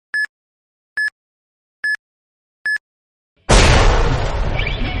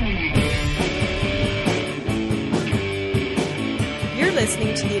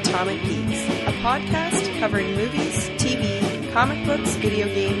listening to The Atomic Geeks, a podcast covering movies, TV, comic books, video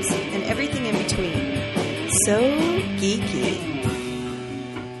games, and everything in between. So geeky.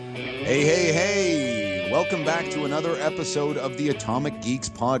 Hey, hey, hey! Welcome back to another episode of the Atomic Geeks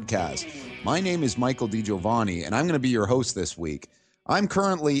podcast. My name is Michael DiGiovanni, and I'm going to be your host this week. I'm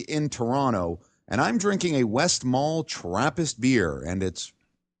currently in Toronto, and I'm drinking a West Mall Trappist beer, and it's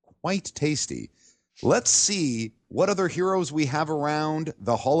quite tasty. Let's see what other heroes we have around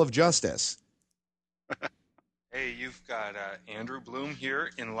the Hall of Justice. Hey, you've got Andrew Bloom here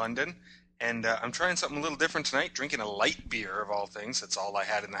in London, and I'm trying something a little different tonight, drinking a light beer of all things. That's all I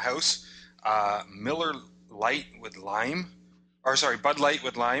had in the house. Miller Light with lime. Bud Light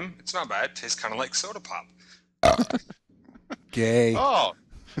with lime. It's not bad. It tastes kind of like soda pop. Gay. Oh.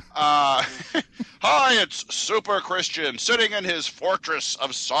 Hi, it's Super Christian sitting in his fortress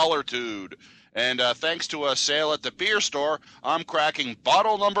of solitude. And thanks to a sale at the beer store, I'm cracking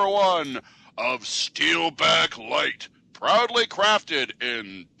bottle number 1 of Steelback Light, proudly crafted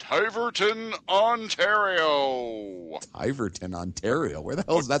in Tiverton, Ontario. Tiverton, Ontario? Where the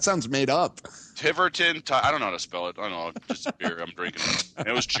hell is that? Sounds made up. Tiverton, I don't know how to spell it. I don't know, just a beer I'm drinking.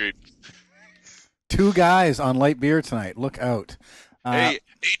 It was cheap. 2 guys on light beer tonight. Look out. Hey,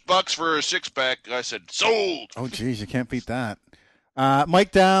 $8 for a 6-pack. I said, sold. Oh, geez, you can't beat that.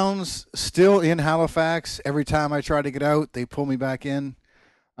 Mike Downs, still in Halifax. Every time I try to get out, they pull me back in.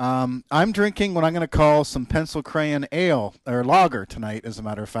 I'm drinking what I'm going to call some pencil crayon ale, or lager tonight, as a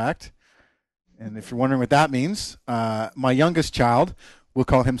matter of fact. And if you're wondering what that means, my youngest child, we'll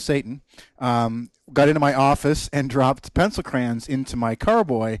call him Satan, got into my office and dropped pencil crayons into my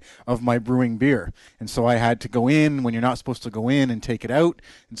carboy of my brewing beer. And so I had to go in when you're not supposed to go in and take it out.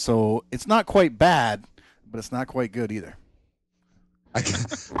 And so it's not quite bad, but it's not quite good either.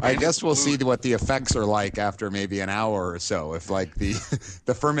 I guess we'll see what the effects are like after maybe an hour or so, if like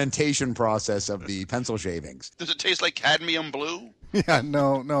the fermentation process of the pencil shavings. Does it taste like cadmium blue? Yeah,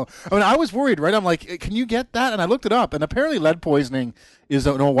 no. I mean, I was worried, right? I'm like, can you get that? And I looked it up, and apparently lead poisoning is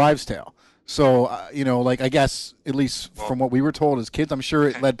an old wives' tale. So, I guess, at least from what we were told as kids, I'm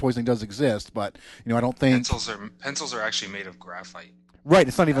sure lead poisoning does exist, but, I don't think... Pencils are actually made of graphite. Right,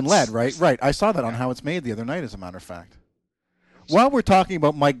 it's not even lead, right? Right, I saw that on How It's Made the other night, as a matter of fact. While we're talking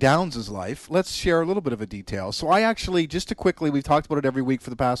about Mike Downs' life, let's share a little bit of a detail. So I actually, just to quickly, we've talked about it every week for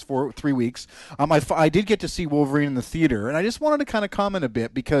the past 3 weeks. I did get to see Wolverine in the theater, and I just wanted to kind of comment a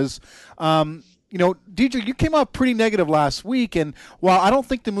bit because, DJ, you came up pretty negative last week, and while I don't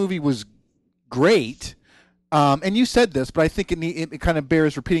think the movie was great, and you said this, but I think it kind of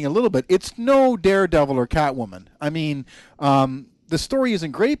bears repeating a little bit, it's no Daredevil or Catwoman. I mean, the story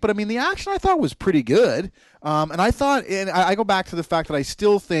isn't great, but I mean, the action I thought was pretty good. And I go back to the fact that I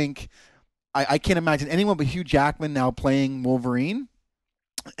still think I can't imagine anyone but Hugh Jackman now playing Wolverine.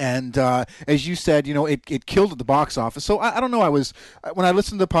 And as you said, it killed at the box office. So I don't know. When I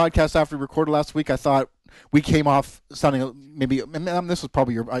listened to the podcast after we recorded last week, I thought we came off sounding maybe, and this was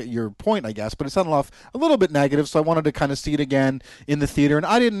probably your point, I guess, but it sounded off a little bit negative. So I wanted to kind of see it again in the theater, and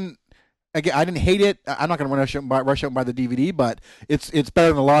I didn't hate it. I'm not going to rush out and buy the DVD, but it's better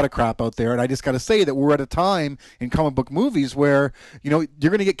than a lot of crap out there. And I just got to say that we're at a time in comic book movies where, you're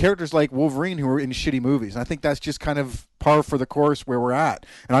going to get characters like Wolverine who are in shitty movies. And I think that's just kind of par for the course where we're at.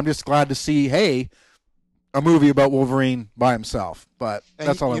 And I'm just glad to see, hey, a movie about Wolverine by himself. But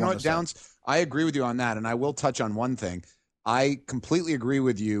that's all I want to say. Downs, I agree with you on that. And I will touch on one thing. I completely agree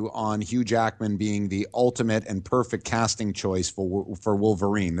with you on Hugh Jackman being the ultimate and perfect casting choice for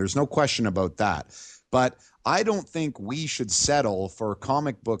Wolverine. There's no question about that. But I don't think we should settle for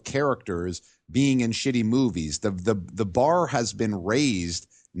comic book characters being in shitty movies. The bar has been raised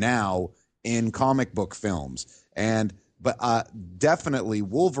now in comic book films. But definitely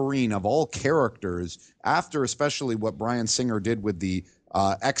Wolverine, of all characters, after especially what Bryan Singer did with the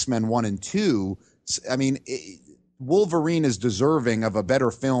X-Men 1 and 2, I mean, Wolverine is deserving of a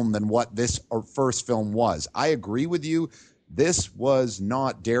better film than what this first film was. I agree with you. This was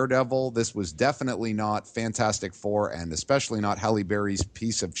not Daredevil. This was definitely not Fantastic Four, and especially not Halle Berry's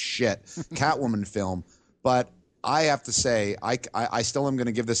piece of shit Catwoman film. But I have to say, I still am going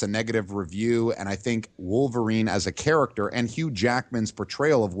to give this a negative review, and I think Wolverine as a character and Hugh Jackman's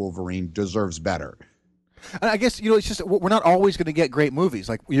portrayal of Wolverine deserves better. And I guess, it's just we're not always going to get great movies.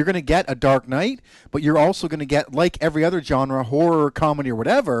 Like, you're going to get a Dark Knight, but you're also going to get, like every other genre, horror, comedy, or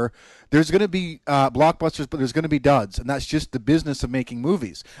whatever, there's going to be blockbusters, but there's going to be duds. And that's just the business of making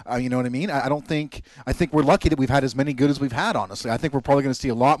movies. You know what I mean? I think we're lucky that we've had as many good as we've had, honestly. I think we're probably going to see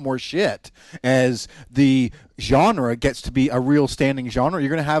a lot more shit as the genre gets to be a real standing genre. You're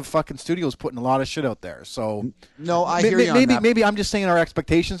going to have fucking studios putting a lot of shit out there. So no, I hear you on that. Maybe I'm just saying our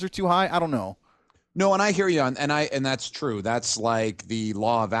expectations are too high. I don't know. No, and I hear you on, and that's true. That's like the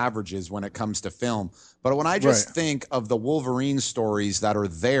law of averages when it comes to film. But when I just think of the Wolverine stories that are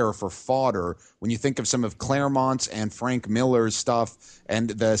there for fodder, when you think of some of Claremont's and Frank Miller's stuff and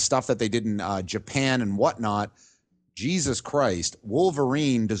the stuff that they did in Japan and whatnot, Jesus Christ,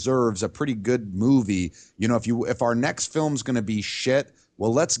 Wolverine deserves a pretty good movie. If our next film's going to be shit,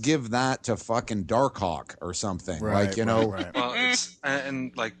 well, let's give that to fucking Darkhawk or something. Right. Well,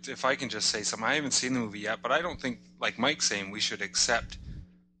 and like, if I can just say something, I haven't seen the movie yet, but I don't think, like Mike's saying, we should accept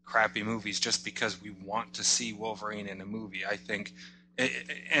crappy movies just because we want to see Wolverine in a movie. I think,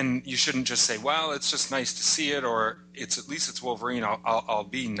 and you shouldn't just say, well, it's just nice to see it, or at least it's Wolverine. I'll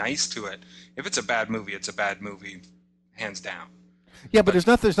be nice to it. If it's a bad movie, it's a bad movie, hands down. Yeah, but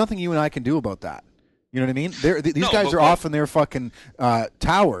there's nothing you and I can do about that. You know what I mean? These guys are off in their fucking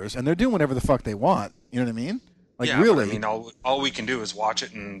towers, and they're doing whatever the fuck they want. You know what I mean? Like, yeah, really? But, I mean, all we can do is watch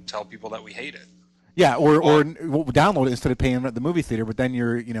it and tell people that we hate it. Yeah, or download it instead of paying at the movie theater. But then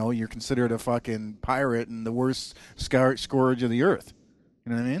you're considered a fucking pirate and the worst scourge of the earth.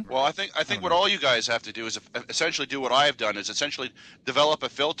 You know what I mean? Well, I think what all you guys have to do is essentially do what I've done, is essentially develop a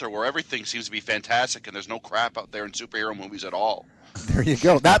filter where everything seems to be fantastic and there's no crap out there in superhero movies at all. There you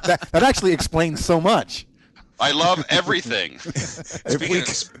go. That actually explains so much. I love everything. Speaking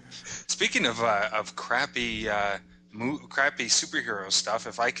of crappy superhero stuff,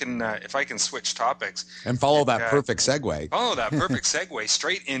 if I can switch topics and follow that perfect segue. Follow that perfect segue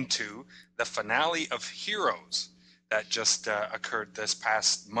straight into the finale of Heroes that just occurred this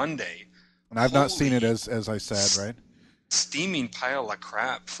past Monday. And I've not seen it, as I said, right? Steaming pile of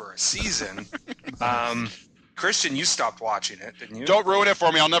crap for a season. Christian, you stopped watching it, didn't you? Don't ruin it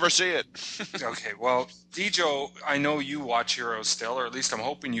for me. I'll never see it. Okay, well, Dejo, I know you watch Heroes still, or at least I'm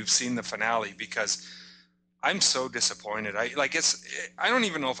hoping you've seen the finale, because I'm so disappointed. I don't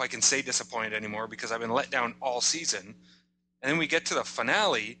even know if I can say disappointed anymore, because I've been let down all season. And then we get to the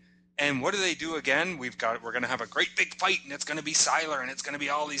finale, and what do they do again? We're going to have a great big fight, and it's going to be Sylar, and it's going to be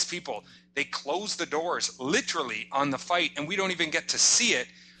all these people. They close the doors literally on the fight, and we don't even get to see it.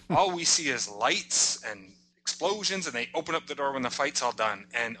 All we see is lights and explosions, and they open up the door when the fight's all done.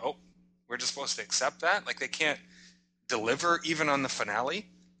 And we're just supposed to accept that? Like, they can't deliver even on the finale?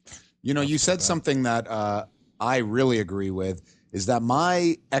 You said something that I really agree with, is that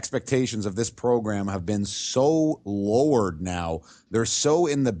my expectations of this program have been so lowered now. They're so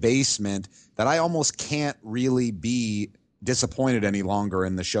in the basement that I almost can't really be disappointed any longer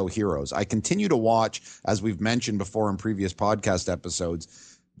in the show Heroes. I continue to watch, as we've mentioned before in previous podcast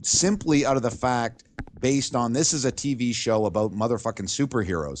episodes, simply out of the fact, based on this is a TV show about motherfucking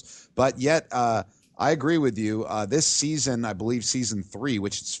superheroes. But yet, I agree with you. This season, I believe season 3,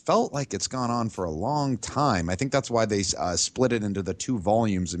 which it's felt like it's gone on for a long time. I think that's why they split it into the 2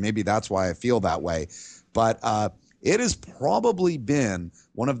 volumes, and maybe that's why I feel that way. But it has probably been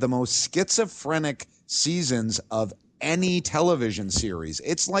one of the most schizophrenic seasons of any television series.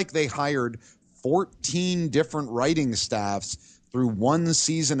 It's like they hired 14 different writing staffs through one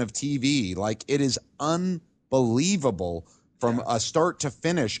season of TV. Like, it is unbelievable from a start to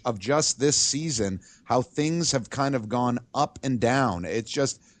finish of just this season, how things have kind of gone up and down. It's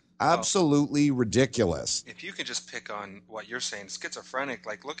just absolutely ridiculous. If you can just pick on what you're saying, schizophrenic,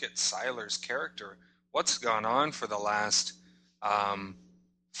 like, look at Sylar's character. What's gone on for the last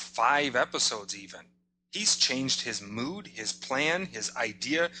 5 episodes even? He's changed his mood, his plan, his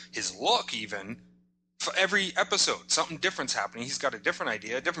idea, his look even. For every episode, something different's happening. He's got a different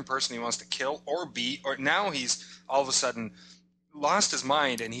idea, a different person he wants to kill or beat, or now he's all of a sudden lost his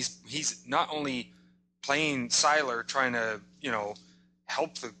mind, and he's not only playing Sylar, trying to,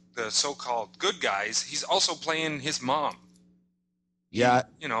 help the so-called good guys, he's also playing his mom. Yeah.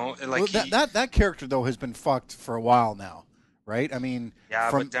 That character, though, has been fucked for a while now, right? I mean,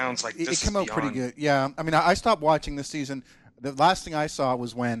 but Down's like, it came out pretty good. Yeah, I mean, I stopped watching this season. The last thing I saw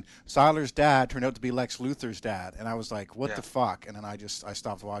was when Sylar's dad turned out to be Lex Luthor's dad, and I was like, "What the fuck?" And then I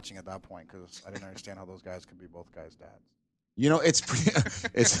stopped watching at that point because I didn't understand how those guys could be both guys' dads. It's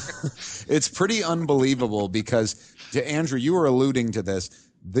it's pretty unbelievable because, Andrew, you were alluding to this.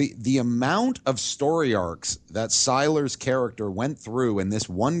 the amount of story arcs that Siler's character went through in this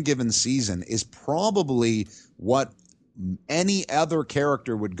one given season is probably what any other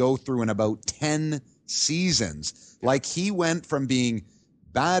character would go through in about 10 seasons. Like, he went from being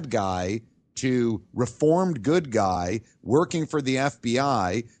bad guy to reformed good guy working for the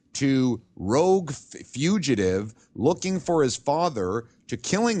FBI to rogue fugitive looking for his father to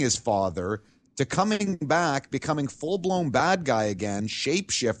killing his father to coming back, becoming full-blown bad guy again,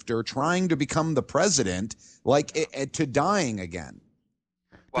 shapeshifter, trying to become the president, to dying again.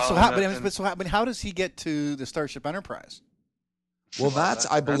 Well, how does he get to the Starship Enterprise? Well,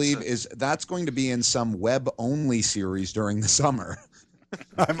 I believe that's going to be in some web-only series during the summer.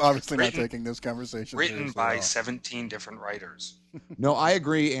 I'm obviously not taking this conversation written by 17 different writers. No, I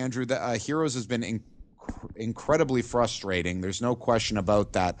agree, Andrew, that Heroes has been incredibly frustrating. There's no question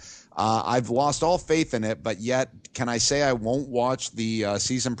about that. I've lost all faith in it, but yet, can I say I won't watch the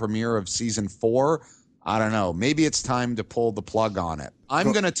season premiere of season 4? I don't know. Maybe it's time to pull the plug on it.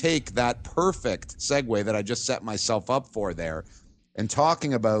 I'm going to take that perfect segue that I just set myself up for there and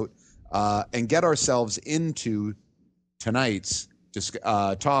talking about and get ourselves into tonight's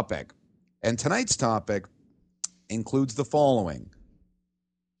topic. And tonight's topic includes the following: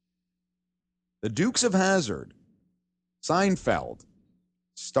 The Dukes of Hazzard, Seinfeld,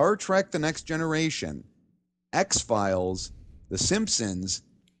 Star Trek The Next Generation, X-Files, The Simpsons,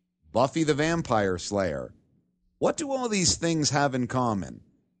 Buffy the Vampire Slayer. What do all these things have in common?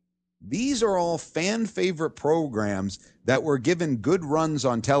 These are all fan-favorite programs that were given good runs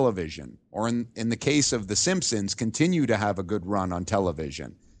on television, or in the case of The Simpsons, continue to have a good run on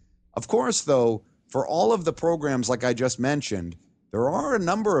television. Of course, though, for all of the programs like I just mentioned, there are a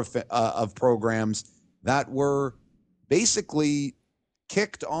number of programs that were basically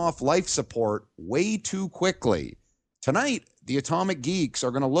kicked off life support way too quickly. Tonight, the Atomic Geeks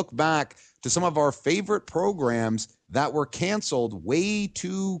are going to look back to some of our favorite programs that were canceled way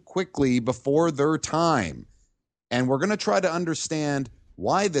too quickly before their time. And we're going to try to understand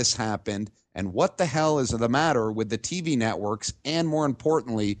why this happened and what the hell is the matter with the TV networks and, more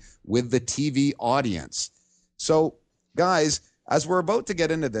importantly, with the TV audience. So, guys, as we're about to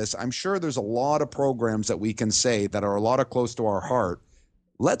get into this, I'm sure there's a lot of programs that we can say that are a lot of close to our heart.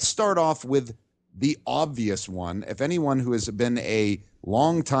 Let's start off with the obvious one. If anyone who has been a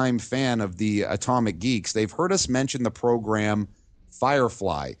longtime fan of the Atomic Geeks, they've heard us mention the program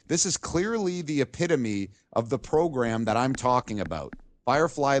Firefly. This is clearly the epitome of the program that I'm talking about.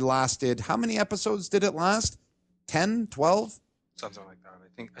 Firefly lasted, how many episodes did it last? 10, 12? Something like that.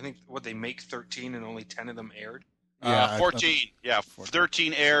 I think what they make 13 and only 10 of them aired. 14. Yeah,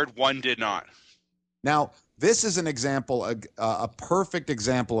 13 aired, 1 did not. Now, this is an example, a perfect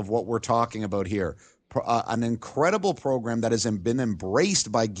example of what we're talking about here. An incredible program that has been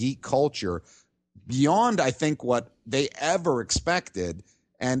embraced by geek culture beyond, I think, what they ever expected.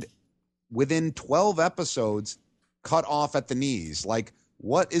 And within 12 episodes, cut off at the knees. Like,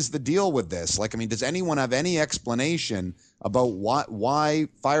 what is the deal with this? Like, I mean, does anyone have any explanation about why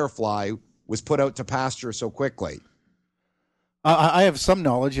Firefly was put out to pasture so quickly? I have some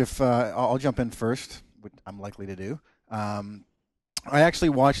knowledge. If I'll jump in first, which I'm likely to do. I actually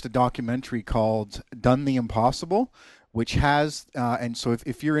watched a documentary called Done the Impossible, which has, and so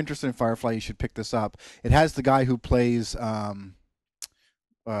if you're interested in Firefly, you should pick this up. It has the guy who plays,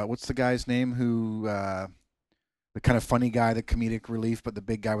 what's the guy's name who, the kind of funny guy, the comedic relief, but the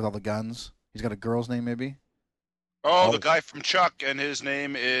big guy with all the guns. He's got a girl's name, maybe? Oh, the guy from Chuck, and his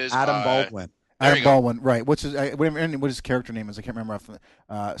name is... Adam Baldwin. Adam Baldwin, right? What his character name is? I can't remember.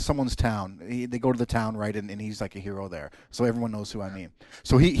 Someone's town. They go to the town, right? And he's like a hero there, so everyone knows who I mean.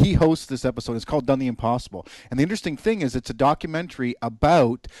 So he hosts this episode. It's called Done the Impossible. And the interesting thing is, it's a documentary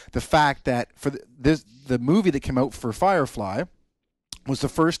about the fact that for the movie that came out for Firefly was the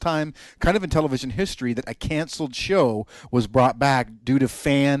first time kind of in television history that a canceled show was brought back due to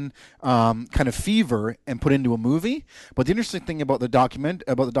fan kind of fever and put into a movie. But the interesting thing about the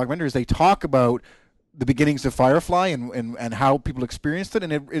documentary is they talk about the beginnings of Firefly and how people experienced it.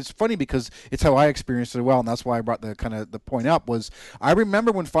 And it's funny because it's how I experienced it as well. And that's why I brought the point up was I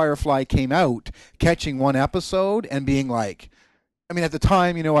remember when Firefly came out, catching one episode and being like, I mean, at the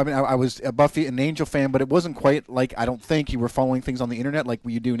time, I was a Buffy and Angel fan, but it wasn't quite like, I don't think you were following things on the internet like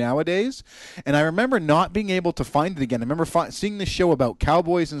you do nowadays. And I remember not being able to find it again. I remember seeing this show about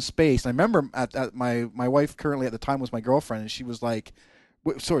cowboys in space. And I remember my wife currently at the time was my girlfriend, and she was like,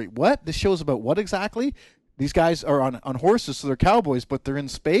 sorry, what? This show is about what exactly? These guys are on horses, so they're cowboys, but they're in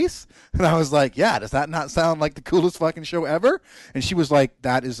space. And I was like, yeah, does that not sound like the coolest fucking show ever? And she was like,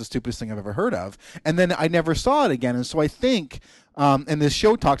 that is the stupidest thing I've ever heard of. And then I never saw it again. And so I think, and this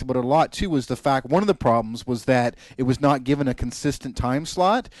show talked about it a lot too, was the fact one of the problems was that it was not given a consistent time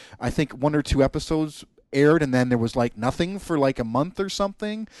slot. I think 1 or 2 episodes aired, and then there was like nothing for like a month or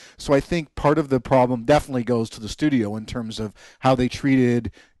something. So I think part of the problem definitely goes to the studio in terms of how they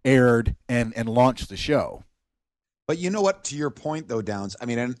treated, aired, and launched the show. But you know what? To your point, though, Downs, I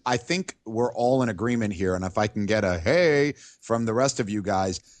mean, and I think we're all in agreement here. And if I can get a hey from the rest of you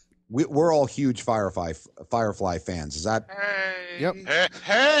guys, we're all huge Firefly fans. Is that? Hey. Yep.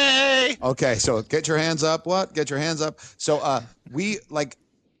 Hey. Okay, so get your hands up. What? Get your hands up. So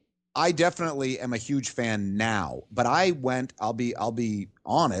I definitely am a huge fan now, but I'll be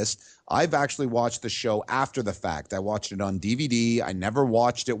honest, I've actually watched the show after the fact. I watched it on DVD. I never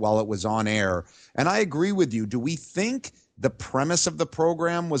watched it while it was on air. And I agree with you. Do we think the premise of the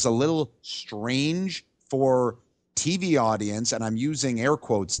program was a little strange for TV audience? And I'm using air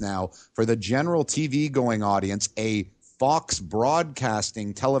quotes now, for the general TV going audience, a Fox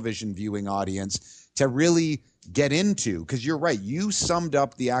broadcasting television viewing audience, to really get into? Because you're right, you summed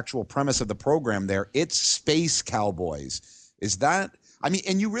up the actual premise of the program there. It's space cowboys. Is that, I mean,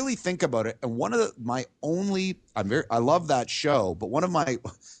 and you really think about it, and one of I love that show, but one of my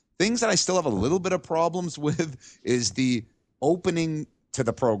things that I still have a little bit of problems with is the opening to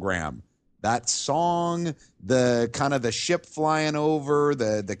the program. That song, the kind of the ship flying over,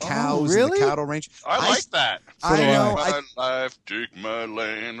 the cows and the cattle range. I like that. I know. My life, take my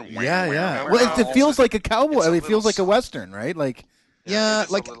land. Yeah. Well, it feels like a cowboy. It feels like a Western, right? Like, yeah,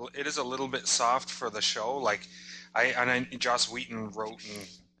 it is a little bit soft for the show. Like, Joss Whedon wrote and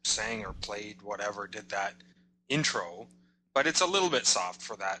sang or played whatever, did that intro, but it's a little bit soft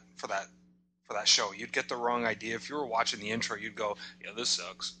for that show. You'd get the wrong idea if you were watching the intro. You'd go, "Yeah, this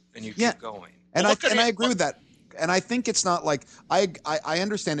sucks," and you keep going. And I agree with that. And I think it's not like I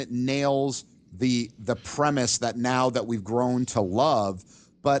understand it nails the premise that now that we've grown to love,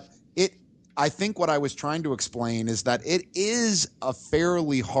 but I think what I was trying to explain is that it is a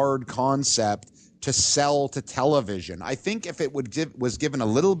fairly hard concept to sell to television. I think if it was given a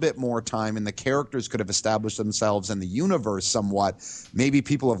little bit more time and the characters could have established themselves in the universe somewhat, maybe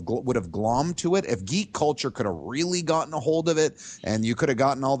people would have glommed to it. If geek culture could have really gotten a hold of it, and you could have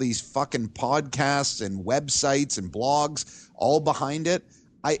gotten all these fucking podcasts and websites and blogs all behind it,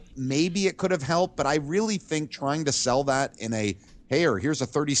 maybe it could have helped. But I really think trying to sell that in a, hey, here's a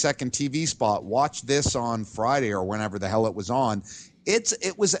 30-second TV spot, watch this on Friday or whenever the hell it was on,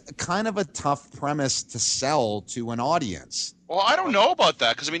 it was kind of a tough premise to sell to an audience. Well, I don't know about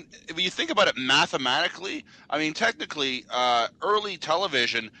that, because, I mean, if you think about it mathematically, I mean, technically, early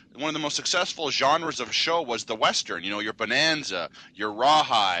television, one of the most successful genres of show was the Western, your Bonanza, your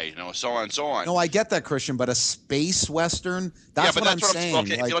Rawhide, so on and so on. No, I get that, Christian, but a space Western, that's what I'm saying.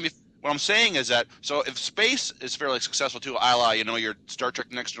 Okay, what I'm saying is that, so if space is fairly successful too, a la, your Star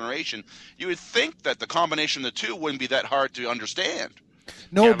Trek Next Generation, you would think that the combination of the two wouldn't be that hard to understand.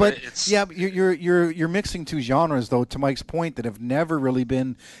 No, yeah, but you're mixing two genres, though, to Mike's point, that have never really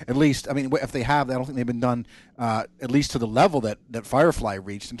been, at least, I mean, if they have, I don't think they've been done at least to the level that Firefly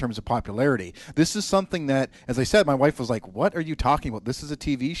reached in terms of popularity. This is something that, as I said, my wife was like, what are you talking about? This is a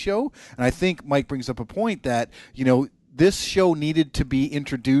TV show? And I think Mike brings up a point that, this show needed to be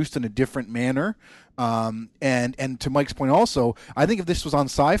introduced in a different manner. And to Mike's point also, I think if this was on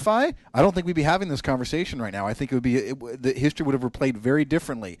Sci-Fi, I don't think we'd be having this conversation right now. I think the history would have replayed very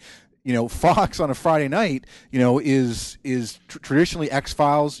differently. Fox on a Friday night, is traditionally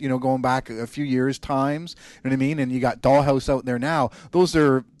X-Files, going back a few years times, you know what I mean? And you got Dollhouse out there now. Those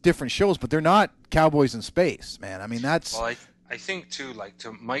are different shows, but they're not Cowboys in Space, man. I mean, that's... Well, I think, too, like,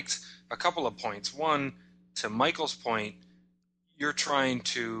 to Mike's, a couple of points. One, to Michael's point, you're trying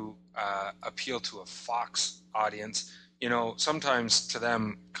to appeal to a Fox audience. Sometimes to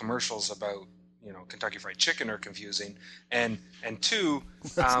them commercials about Kentucky Fried Chicken are confusing, and two,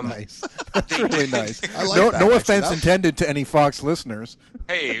 that's nice. That's really nice. I like no offense intended to any Fox listeners.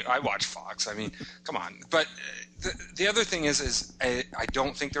 Hey, I watch Fox. I mean, come on. But the other thing is I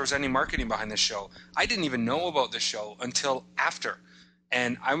don't think there was any marketing behind this show. I didn't even know about the show until after,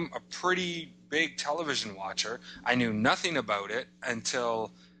 and I'm a pretty big television watcher. I knew nothing about it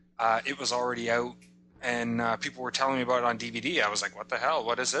until it was already out, and people were telling me about it on DVD. I was like, what the hell?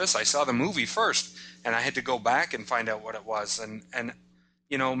 What is this? I saw the movie first, and I had to go back and find out what it was. And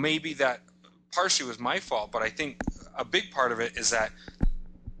maybe that partially was my fault, but I think a big part of it is that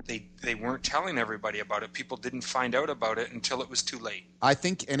they weren't telling everybody about it. People didn't find out about it until it was too late. I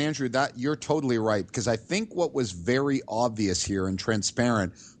think, and Andrew, that you're totally right, because I think what was very obvious here and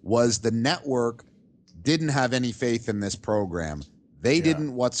transparent was the network didn't have any faith in this program. They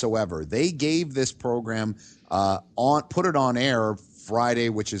didn't whatsoever. They gave this program put it on air Friday,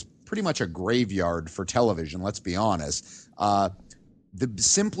 which is pretty much a graveyard for television. Let's be honest.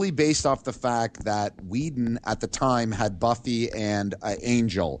 Simply based off the fact that Whedon at the time had Buffy and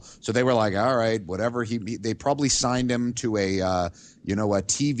Angel, so they were like, all right, whatever. They probably signed him to a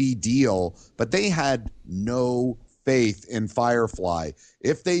TV deal, but they had no faith in Firefly.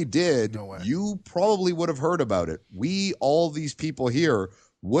 If they did, you probably would have heard about it. All these people here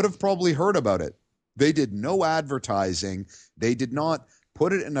would have probably heard about it. They did no advertising. They did not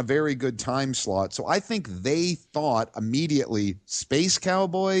put it in a very good time slot. So I think they thought immediately, Space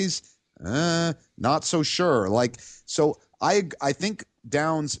Cowboys, not so sure. So I think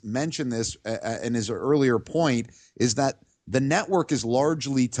Downs mentioned this in his earlier point, is that the network is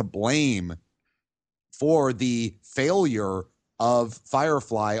largely to blame for the failure of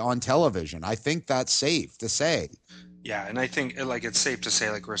Firefly on television. I think that's safe to say. Yeah, and I think it's safe to say,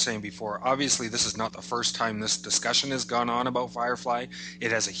 like we were saying before, obviously this is not the first time this discussion has gone on about Firefly.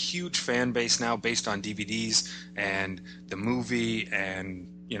 It has a huge fan base now based on DVDs and the movie and,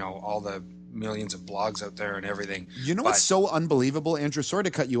 all the millions of blogs out there and everything. What's so unbelievable, Andrew? Sorry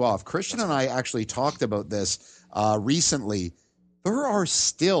to cut you off. Christian and I actually talked about this recently. There are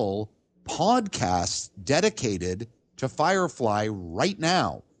still podcasts dedicated to Firefly right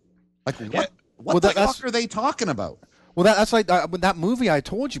now. What the fuck are they talking about? Well, that's like that movie I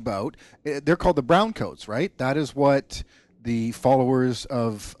told you about. They're called the Browncoats, right? That is what the followers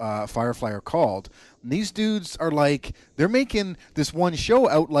of Firefly are called. And these dudes are they're making this one show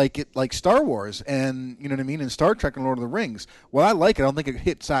out like Star Wars and, you know what I mean, and Star Trek and Lord of the Rings. Well, I like it. I don't think it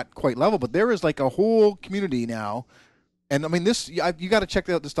hits that quite level, but there is a whole community now. And I mean, you got to check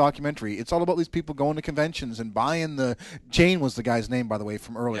out this documentary. It's all about these people going to conventions and buying Jane was the guy's name, by the way,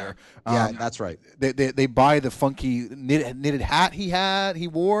 from earlier. Yeah, that's right. They buy the funky knitted hat he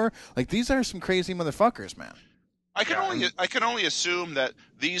wore. These are some crazy motherfuckers, man. I can only assume that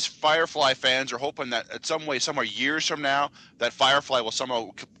these Firefly fans are hoping that at some way, somewhere years from now, that Firefly will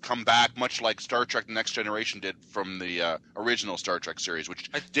somehow come back, much like Star Trek: The Next Generation did from the original Star Trek series,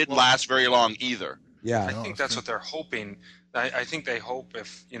 which didn't last very long either. Yeah, I think that's what they're hoping. I think they hope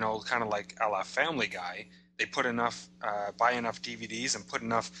if, kind of like a la Family Guy, they put enough, buy enough DVDs and put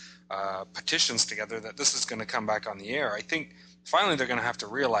enough petitions together that this is going to come back on the air. I think finally they're going to have to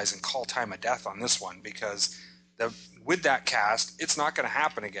realize and call time a death on this one, because with that cast, it's not going to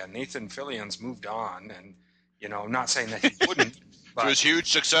happen again. Nathan Fillion's moved on, and, I'm not saying that he wouldn't. But to his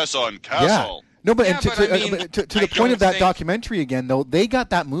huge success on Castle. Yeah. No, but to the point of that documentary again, though, they got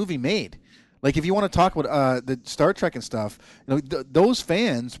that movie made. If you want to talk about the Star Trek and stuff, those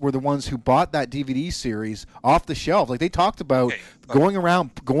fans were the ones who bought that DVD series off the shelf. They talked about going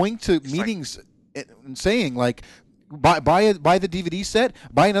to meetings and saying buy the DVD set,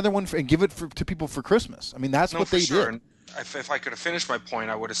 buy another one and give it to people for Christmas. I mean, that's what they did. And if I could have finished my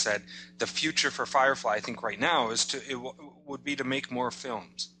point, I would have said the future for Firefly, I think right now, would be to make more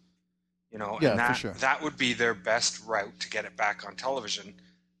films. For sure. That would be their best route to get it back on television.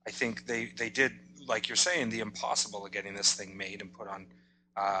 I think they did, like you're saying, the impossible of getting this thing made and put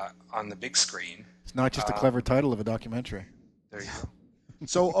on the big screen. It's not just a clever title of a documentary. There you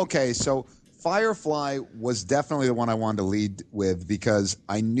go. So Firefly was definitely the one I wanted to lead with, because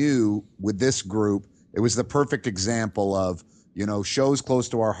I knew with this group, it was the perfect example of, shows close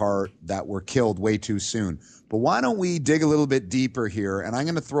to our heart that were killed way too soon. But why don't we dig a little bit deeper here? And I'm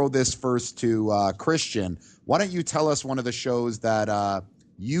going to throw this first to Christian. Why don't you tell us one of the shows that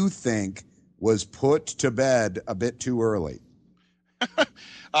you think was put to bed a bit too early?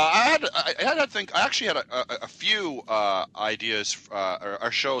 I actually had a few ideas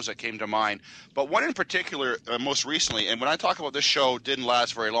or shows that came to mind, but one in particular, most recently. And when I talk about this show, didn't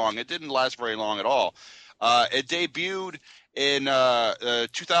last very long. It didn't last very long at all. It debuted in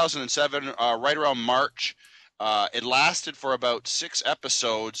 2007, right around March. It lasted for about 6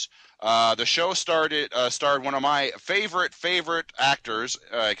 episodes. The show starred one of my favorite actors,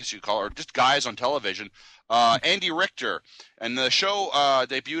 I guess you'd call her, just guys on television, Andy Richter. And the show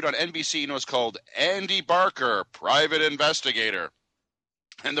debuted on NBC, and it was called Andy Barker, Private Investigator.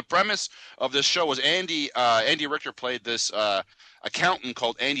 And the premise of this show was Andy Richter played this accountant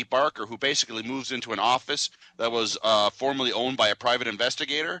called Andy Barker, who basically moves into an office that was formerly owned by a private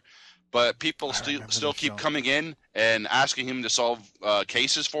investigator. But people still keep coming in and asking him to solve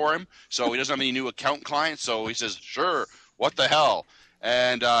cases for him. So he doesn't have any new account clients. So he says, sure, what the hell?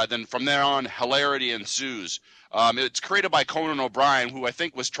 And then from there on, hilarity ensues. It's created by Conan O'Brien, who I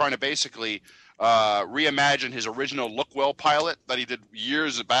think was trying to basically reimagine his original Look Well pilot that he did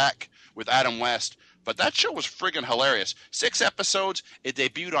years back with Adam West. But that show was friggin' hilarious. 6 episodes. It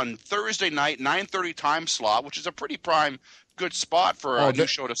debuted on Thursday night, 9:30 time slot, which is a pretty prime, good spot for a new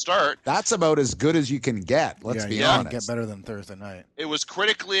show to start. That's about as good as you can get. Let's be honest. Get better than Thursday night. It was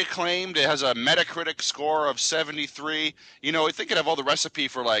critically acclaimed. It has a Metacritic score of 73. You know, I think it'd have all the recipe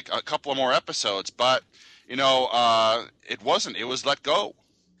for like a couple of more episodes, but you know, it wasn't. It was let go.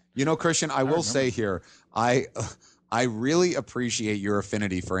 You know, Christian, I will say here, I really appreciate your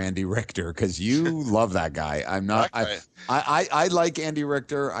affinity for Andy Richter because you love that guy. I'm not. I like Andy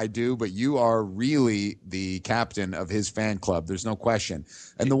Richter, I do, but you are really the captain of his fan club. There's no question.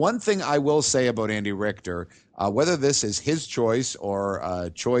 And the one thing I will say about Andy Richter, whether this is his choice or a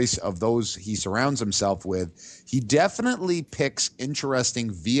choice of those he surrounds himself with, he definitely picks interesting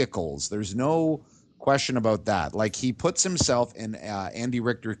vehicles. There's no question about that. Like, he puts himself in Andy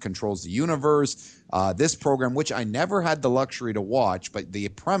Richter Controls the Universe, this program, which I never had the luxury to watch, but the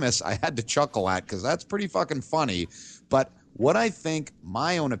premise I had to chuckle at because that's pretty fucking funny. But what I think,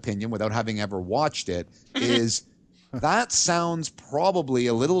 my own opinion, without having ever watched it, is that sounds probably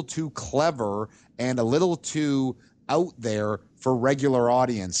a little too clever and a little too out there for regular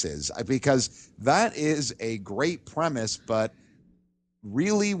audiences, because that is a great premise, but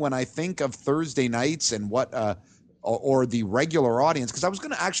really, when I think of Thursday nights and what or the regular audience, because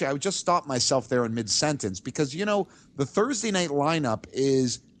I would just stop myself there in mid-sentence, because, you know, the Thursday night lineup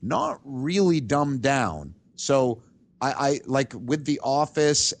is not really dumbed down. So I like with The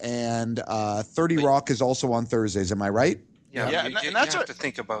Office and 30 Rock is also on Thursdays. Am I right? Yeah, you have to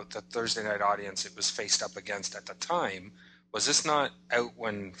think about the Thursday night audience it was faced up against at the time. Was this not out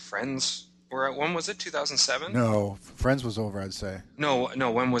when Friends... When was it? 2007? No, Friends was over, I'd say. No.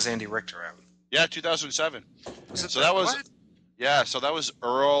 When was Andy Richter out? Yeah, 2007. So that was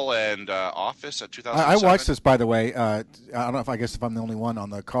Earl and Office at 2007. I watched this, by the way. I don't know if I'm the only one on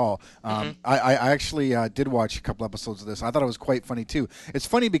the call. I actually did watch a couple episodes of this. I thought it was quite funny too. It's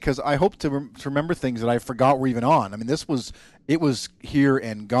funny because I hope to remember things that I forgot were even on. I mean, it was here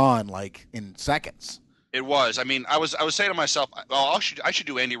and gone like in seconds. It was. I mean, I was saying to myself, well, I should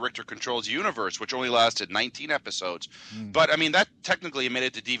do Andy Richter Controls the Universe, which only lasted 19 episodes. But, I mean, that technically made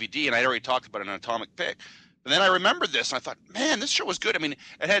it to DVD, and I'd already talked about an Atomic Pick. But then I remembered this, and I thought, man, this show was good. I mean,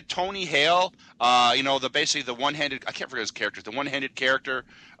 it had Tony Hale, basically the one-handed – I can't forget his character – the one-handed character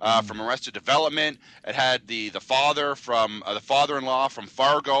from Arrested Development. It had the father from the father-in-law from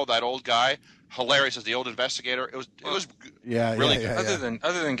Fargo, that old guy. Hilarious as the old investigator. It was really good.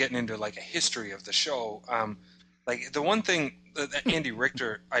 Other than getting into like a history of the show, like the one thing that Andy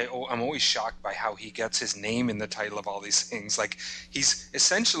Richter, I'm always shocked by how he gets his name in the title of all these things. Like, he's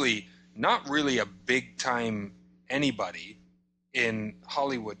essentially not really a big time anybody in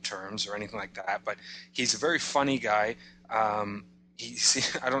Hollywood terms or anything like that, but he's a very funny guy. I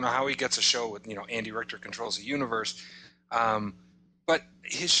don't know how he gets a show with Andy Richter Controls the Universe. But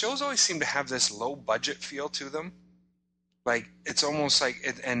his shows always seem to have this low budget feel to them. Like, it's almost like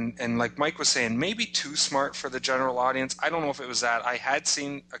it, and like Mike was saying, maybe too smart for the general audience. I don't know if it was that. I had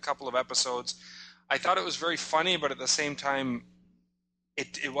seen a couple of episodes. I thought it was very funny, but at the same time,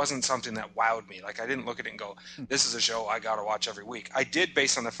 it wasn't something that wowed me. Like, I didn't look at it and go, this is a show I got to watch every week. I did,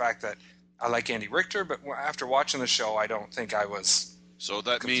 based on the fact that I like Andy Richter, but after watching the show, I don't think I was. So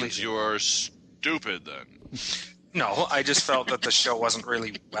that means you're stupid then. No, I just felt that the show wasn't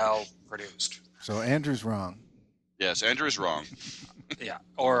really well produced. So Andrew's wrong. Yes, Andrew's wrong. Yeah,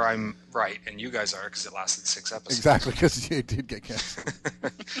 or I'm right, and you guys are, because it lasted 6 episodes. Exactly, because you did get canceled.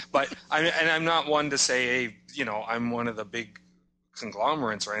 But I'm not one to say, I'm one of the big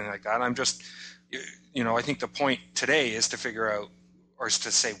conglomerates or anything like that. I'm just, I think the point today is to figure out, or is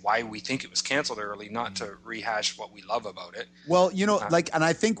to say why we think it was canceled early, not to rehash what we love about it. Well, and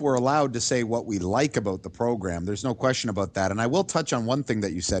I think we're allowed to say what we like about the program. There's no question about that. And I will touch on one thing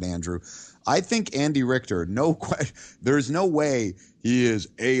that you said, Andrew. I think Andy Richter, there's no way he is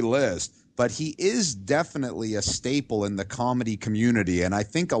A-list, but he is definitely a staple in the comedy community. And I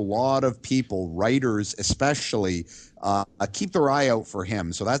think a lot of people, writers especially, keep their eye out for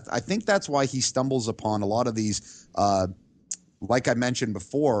him. So I think that's why he stumbles upon a lot of these like I mentioned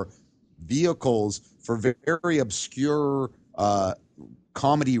before, vehicles for very obscure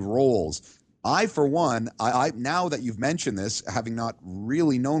comedy roles. I, for one, I now that you've mentioned this, having not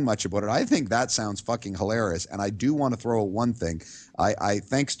really known much about it, I think that sounds fucking hilarious. And I do want to throw out one thing. I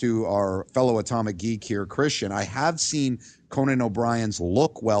thanks to our fellow Atomic Geek here, Christian, I have seen Conan O'Brien's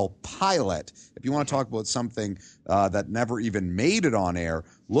Look Well pilot. If you want to talk about something that never even made it on air,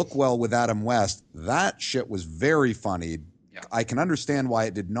 Look Well with Adam West, that shit was very funny. Yeah. I can understand why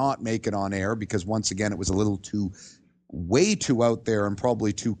it did not make it on air because, once again, it was a little way too out there and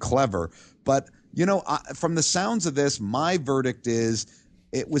probably too clever. But, you know, from the sounds of this, my verdict is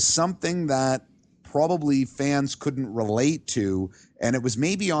it was something that probably fans couldn't relate to, and it was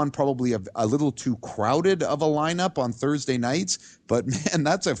maybe on probably a little too crowded of a lineup on Thursday nights. But, man,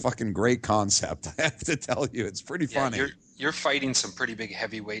 that's a fucking great concept. I have to tell you, it's pretty funny. You're fighting some pretty big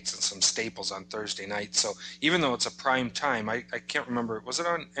heavyweights and some staples on Thursday night. So even though it's a prime time, I can't remember. Was it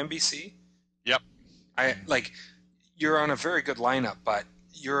on NBC? Yep. You're on a very good lineup, but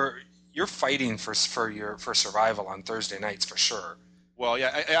you're fighting for survival on Thursday nights for sure. Well,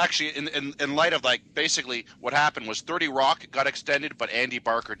 yeah, actually, in light of basically what happened was 30 Rock got extended, but Andy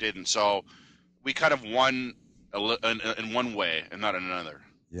Barker didn't. So we kind of won in one way and not in another.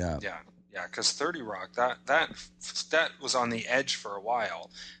 Yeah. Yeah, because 30 Rock, that was on the edge for a while.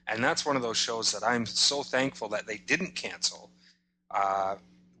 And that's one of those shows that I'm so thankful that they didn't cancel.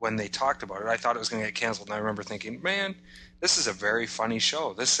 When they talked about it, I thought it was going to get canceled. And I remember thinking, man, this is a very funny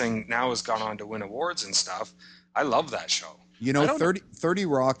show. This thing now has gone on to win awards and stuff. I love that show. You know, 30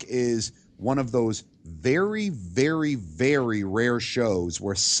 Rock is one of those very, very, very rare shows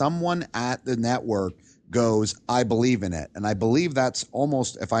where someone at the network goes, I believe in it. And I believe that's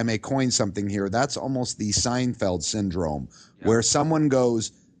almost, if I may coin something here, that's almost the Seinfeld syndrome, where someone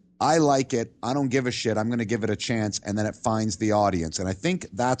goes, I like it, I don't give a shit, I'm going to give it a chance, and then it finds the audience. And I think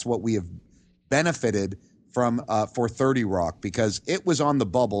that's what we have benefited from for 30 Rock, because it was on the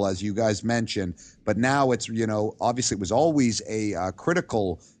bubble, as you guys mentioned, but now it's, you know, obviously it was always a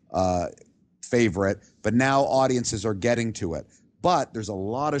critical favorite, but now audiences are getting to it. But there's a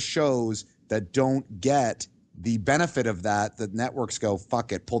lot of shows that don't get the benefit of that. The networks go,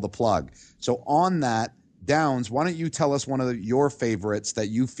 fuck it, pull the plug. So on that, Downs, why don't you tell us one of your favorites that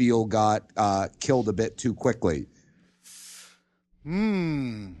you feel got killed a bit too quickly?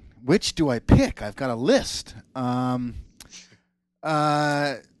 Which do I pick? I've got a list. I'm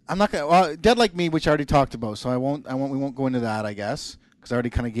not gonna. Well, Dead Like Me, which I already talked about, so we won't go into that, I guess, because I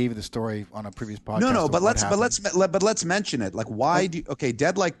already kind of gave you the story on a previous podcast. No, but let's mention it. Like, why do? Okay,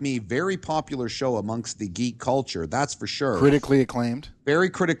 Dead Like Me, very popular show amongst the geek culture. That's for sure. Critically acclaimed.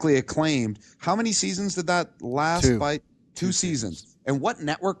 Very critically acclaimed. How many seasons did that last? Two seasons. And what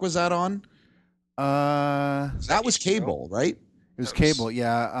network was that on? That was cable, right? It was cable,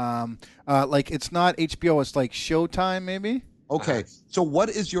 yeah. Like, it's not HBO. It's like Showtime, maybe. Okay, so what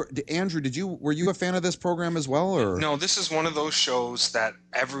is your Andrew? Were you a fan of this program as well, or no? This is one of those shows that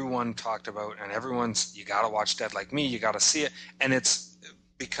everyone talked about, and you got to watch Dead Like Me. You got to see it, and it's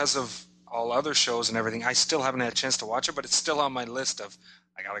because of all other shows and everything. I still haven't had a chance to watch it, but it's still on my list of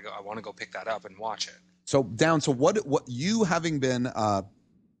I gotta go. I want to go pick that up and watch it. So So what you having been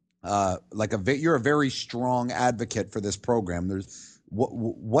you're a very strong advocate for this program.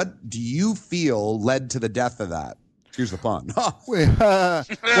 What do you feel led to the death of that? Excuse the pun.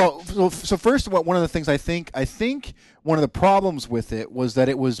 So first of all, one of the things I think one of the problems with it was that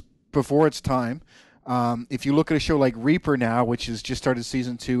it was before its time. If you look at a show like Reaper now, which has just started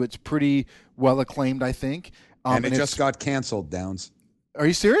season 2, it's pretty well acclaimed, I think. And it just got canceled, Downs. Are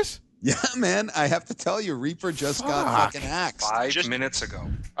you serious? Yeah, man. I have to tell you, Reaper just got fucking axed 5 minutes ago.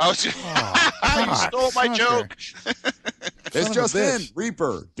 You stole my joke. It's just in.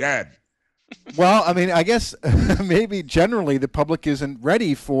 Reaper dead. Well, I mean, I guess maybe generally the public isn't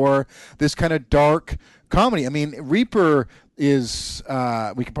ready for this kind of dark comedy. I mean, Reaper is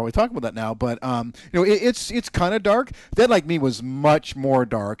we could probably talk about that now, but it's kind of dark. Dead Like Me was much more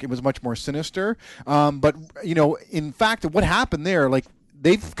dark. It was much more sinister. But in fact, what happened there, like,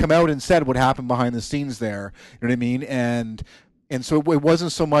 they've come out and said what happened behind the scenes there. You know what I mean? And so it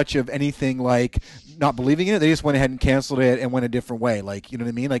wasn't so much of anything like not believing in it. They just went ahead and canceled it and went a different way. Like, you know what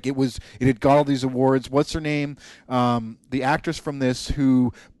I mean? Like, it had got all these awards. What's her name? The actress from this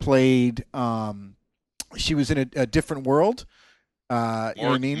who played, she was in a different world. You know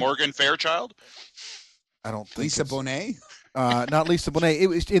what I mean? Morgan Fairchild? I don't think Lisa Bonet? Not Lisa Bonet. It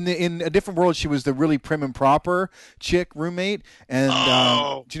was in a different world. She was the really prim and proper chick roommate. And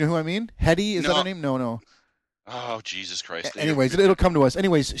do you know who I mean? Hetty, is that her name? No. Oh, Jesus Christ. Anyways, it'll come to us.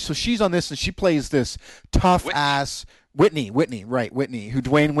 Anyways, so she's on this, and she plays this tough-ass Whitney, who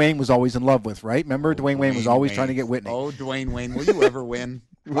Dwayne Wayne was always in love with, right? Remember? Dwayne Wayne was always trying to get Whitney. Oh, Dwayne Wayne, will you ever win?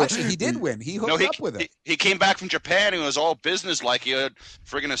 Actually, he did win. He hooked up with it. He came back from Japan and he was all business-like. He had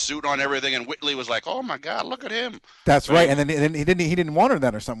friggin' a suit on, everything, and Whitley was like, "Oh my God, look at him." That's right. And then he didn't want her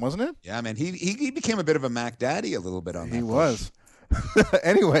then or something, wasn't it? Yeah, man. He became a bit of a Mac Daddy a little bit on that. He was.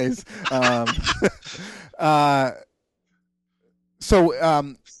 Anyways, what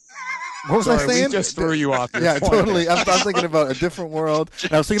was I saying? We just threw you off. Yeah, totally. I was thinking about A Different World.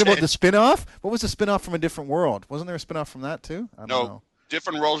 And I was thinking about the spin-off. What was the spin-off from A Different World? Wasn't there a spin-off from that too? I don't know.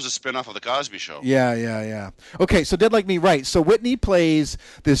 Different World is a spin-off of The Cosby Show. Yeah. Okay, so Dead Like Me, right. So Whitney plays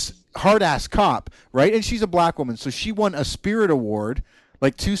this hard-ass cop, right? And she's a black woman, so she won a Spirit Award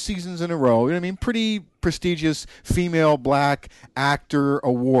like 2 seasons in a row. You know what I mean? Pretty prestigious female black actor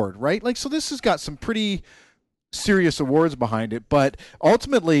award, right? Like, so this has got some pretty serious awards behind it, but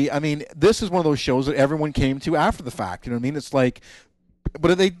ultimately, I mean, this is one of those shows that everyone came to after the fact. You know what I mean? It's like,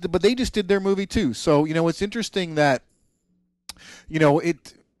 but they just did their movie too. So it's interesting that the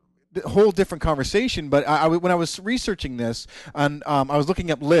whole different conversation. But when I was researching this, and I was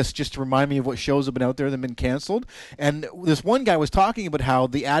looking up lists just to remind me of what shows have been out there that have been canceled, and this one guy was talking about how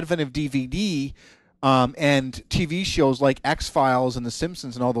the advent of DVD. And TV shows like X-Files and The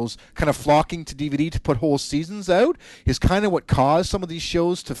Simpsons and all those kind of flocking to DVD to put whole seasons out is kind of what caused some of these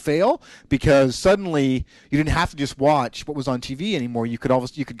shows to fail, because suddenly you didn't have to just watch what was on TV anymore. You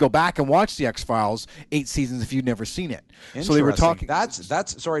could go back and watch the X-Files 8 seasons if you'd never seen it. So they were talking.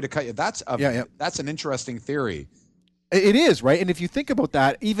 That's sorry to cut you. That's an interesting theory. It is, right? And if you think about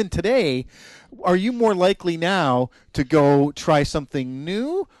that, even today, are you more likely now to go try something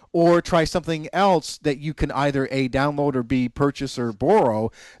new or try something else that you can either A, download, or B, purchase or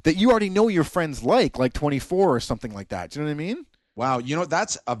borrow that you already know your friends like 24 or something like that? Do you know what I mean? Wow.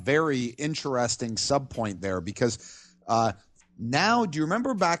 That's a very interesting subpoint there, because now, do you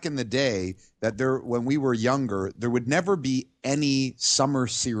remember back in the day that when we were younger, there would never be any summer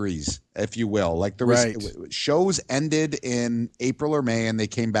series, if you will. Like there was shows ended in April or May and they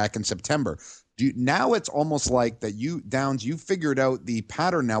came back in September. Now it's almost like that you figured out the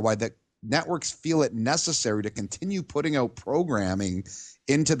pattern now why the networks feel it necessary to continue putting out programming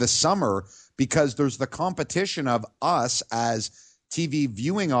into the summer, because there's the competition of us as TV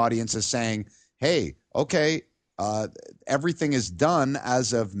viewing audiences saying, hey, okay, everything is done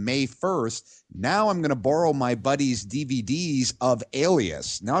as of May 1st. Now I'm going to borrow my buddy's DVDs of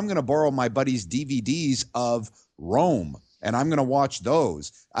Alias. Now I'm going to borrow my buddy's DVDs of Rome, and I'm going to watch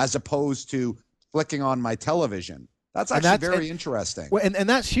those as opposed to flicking on my television. That's actually very interesting. Well, and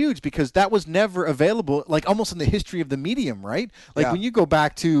that's huge, because that was never available, like almost in the history of the medium, right? Like when you go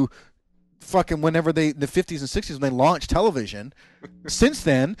back to fucking whenever the 50s and 60s when they launched television, since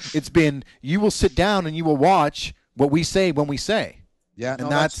then it's been, you will sit down and you will watch what we say when we say. Yeah,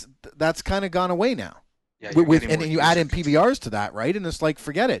 and that's kind of gone away now. Yeah, and you add in PVRs to that, right? And it's like,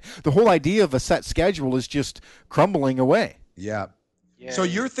 forget it. The whole idea of a set schedule is just crumbling away. Yeah. So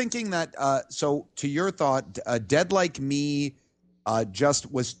you're thinking that, so to your thought, Dead Like Me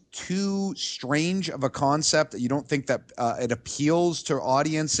just was too strange of a concept, that you don't think that it appeals to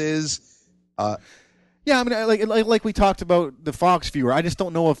audiences? Yeah, I mean, like we talked about the Fox viewer. I just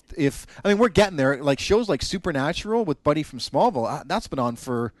don't know if I mean, we're getting there. Like shows like Supernatural with Buddy from Smallville, that's been on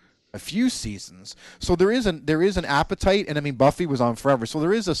for a few seasons. So there is an appetite, and I mean, Buffy was on forever. So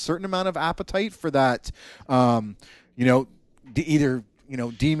there is a certain amount of appetite for that, either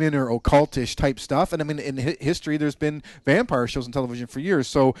demon or occultish type stuff. And I mean, in history, there's been vampire shows on television for years.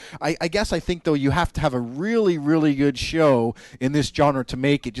 So I guess I think, though, you have to have a really, really good show in this genre to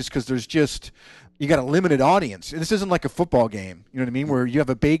make it, just because you got a limited audience. This isn't like a football game, you know what I mean, where you have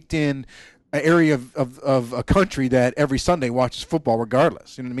a baked-in area of a country that every Sunday watches football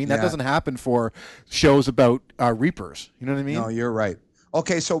regardless. You know what I mean? That doesn't happen for shows about reapers. You know what I mean? No, you're right.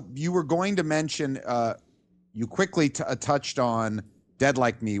 Okay, so you were going to mention, you quickly touched on Dead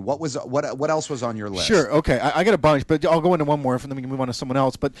Like Me. What else was on your list? Sure. Okay, I got a bunch, but I'll go into one more, and then we can move on to someone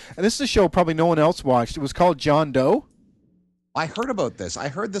else. And this is a show probably no one else watched. It was called John Doe. I heard about this. I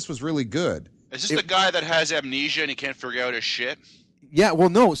heard this was really good. Is this the guy that has amnesia and he can't figure out his shit? Yeah. Well,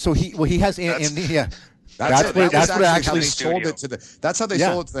 no. So he has amnesia. That's what actually sold it to the. That's how they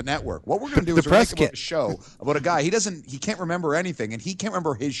sold it to the network. What we're going to do is we're making a show about a guy. He can't remember anything, and he can't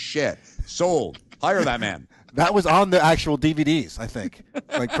remember his shit. Sold. Hire that man. That was on the actual DVDs, I think,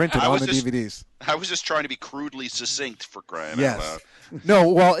 like printed on the DVDs. I was just trying to be crudely succinct, for crying out loud. No,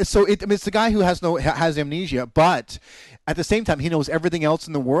 well, so it's the guy who has amnesia, but at the same time, he knows everything else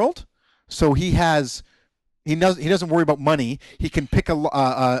in the world. So he doesn't worry about money. He can pick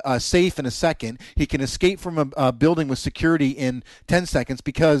a safe in a second. He can escape from a building with security in 10 seconds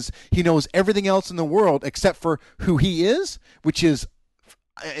because he knows everything else in the world except for who he is, which is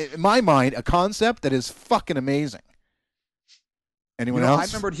in my mind, a concept that is fucking amazing. Anyone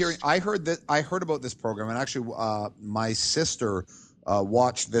else? I remember I heard about this program, and actually, my sister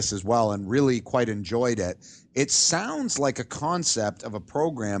watched this as well and really quite enjoyed it. It sounds like a concept of a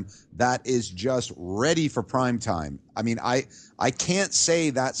program that is just ready for prime time. I mean, I can't say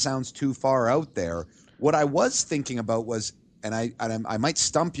that sounds too far out there. What I was thinking about was, and I might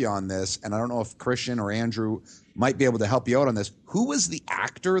stump you on this, and I don't know if Christian or Andrew might be able to help you out on this. Who was the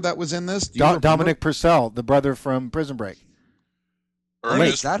actor that was in this? Dominic Purcell, the brother from Prison Break.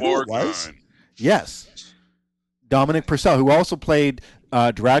 Ernest is that who it was? Yes. Dominic Purcell, who also played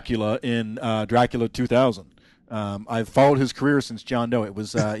Dracula in Dracula 2000. I've followed his career since John Doe. It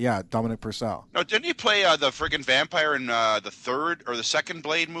was, Dominic Purcell. No, didn't he play the friggin' vampire in the third or the second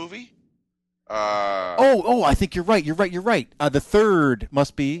Blade movie? I think you're right. You're right. The third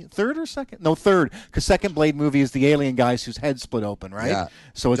must be third or second? No, third, because second Blade movie is the alien guys whose head split open, right? Yeah.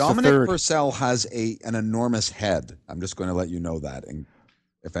 So it's Dominic the third. Purcell has an enormous head. I'm just going to let you know that. And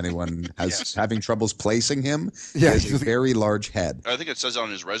if anyone has having troubles placing him, he has a very large head. I think it says on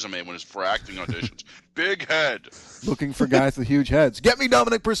his resume when it's for acting auditions. Big head. Looking for guys with huge heads. Get me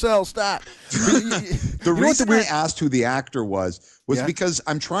Dominic Purcell, stat. The reason I asked who the actor was because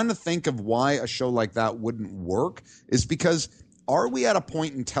I'm trying to think of why a show like that wouldn't work, is because are we at a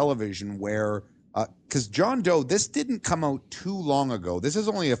point in television where because John Doe, this didn't come out too long ago. This is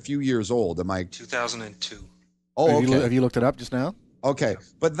only a few years old. Am I 2002. Oh, okay. Have you looked it up just now? Okay,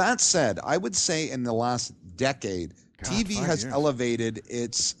 but that said, I would say in the last decade, TV has elevated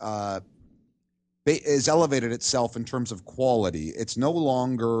itself in terms of quality. It's no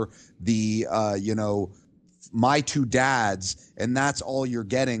longer the My Two Dads, and that's all you're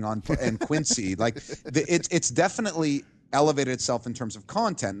getting on and Quincy. It's definitely elevated itself in terms of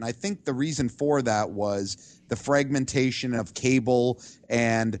content, and I think the reason for that was the fragmentation of cable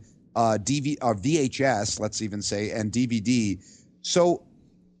and VHS, let's even say, and DVD. So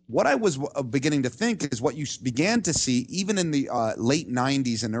what I was beginning to think is what you began to see even in the late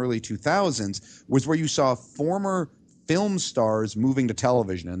 90s and early 2000s was where you saw former film stars moving to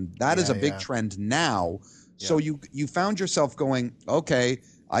television. And that is a big trend now. Yeah. So you found yourself going, okay,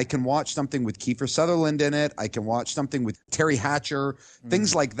 I can watch something with Kiefer Sutherland in it. I can watch something with Terry Hatcher,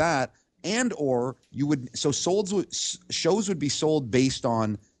 things like that. And or shows would be sold based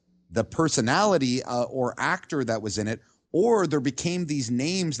on the personality or actor that was in it. Or there became these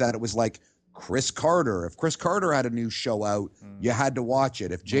names that it was like Chris Carter. If Chris Carter had a new show out, you had to watch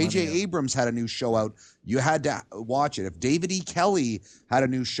it. If J.J. Abrams had a new show out, you had to watch it. If David E. Kelly had a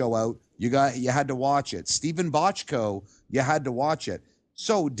new show out, you had to watch it. Stephen Bochco, you had to watch it.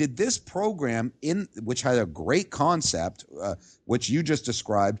 So did this program, which had a great concept, which you just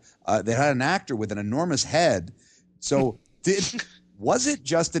described, that had an actor with an enormous head. So was it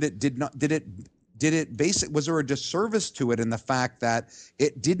just that it did not? Was there a disservice to it in the fact that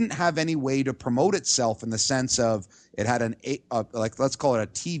it didn't have any way to promote itself in the sense of it had let's call it a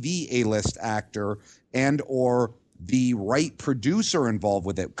TV A-list actor and or the right producer involved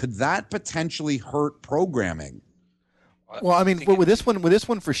with it? Could that potentially hurt programming? Well, I mean, with this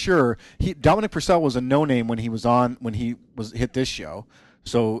one for sure, Dominic Purcell was a no-name when he hit this show.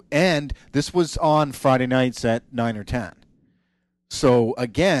 So, and this was on Friday nights at 9 or 10. So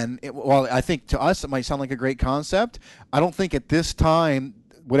again, while I think to us it might sound like a great concept, I don't think at this time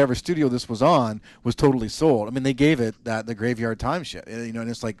whatever studio this was on was totally sold. I mean, they gave it the graveyard time shit, and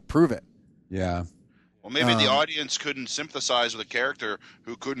it's like, prove it. Yeah. Well, maybe the audience couldn't sympathize with a character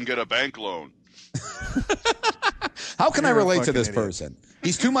who couldn't get a bank loan. How can I relate to this person?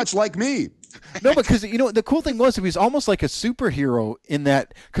 He's too much like me. No, because the cool thing was he was almost like a superhero in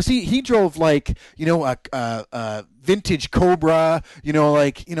that, because he drove like a vintage Cobra, and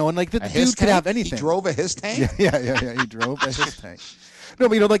the dude could have anything. He drove a his tank. Yeah. He drove a his tank. No,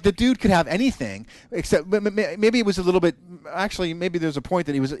 but the dude could have anything except maybe it was a little bit. Actually, maybe there's a point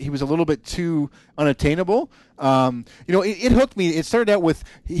that he was a little bit too unattainable. It hooked me. It started out with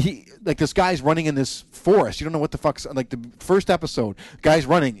this guy's running in this forest. You don't know what the fuck's like the first episode. Guy's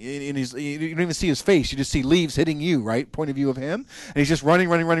running and you don't even see his face. You just see leaves hitting you, right? Point of view of him, and he's just running,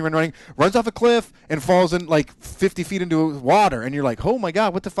 runs off a cliff and falls in like 50 feet into water, and you're like, oh my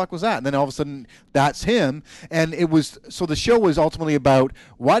god, what the fuck was that? And then all of a sudden, that's him. And it was so the show was ultimately about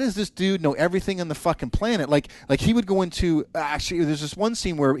why does this dude know everything on the fucking planet? Like he would go into actually. There's this one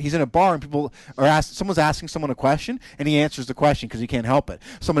scene where he's in a bar and people are someone's asking someone a question and he answers the question because he can't help it.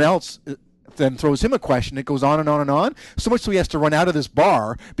 Someone else then throws him a question. It goes on and on and on. So much so he has to run out of this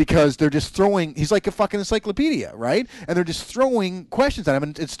bar because they're just throwing. He's like a fucking encyclopedia, right? And they're just throwing questions at him,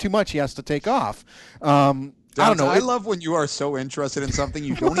 and it's too much. He has to take off. I don't know. I love when you are so interested in something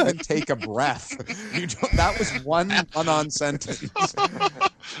you don't even take a breath. You don't, that was one on sentence.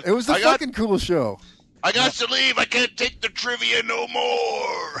 It was the fucking coolest show. I got to leave. I can't take the trivia no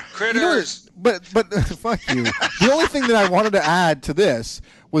more. Critters. But fuck you. The only thing that I wanted to add to this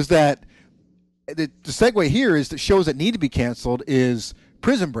was that the segue here is that shows that need to be canceled is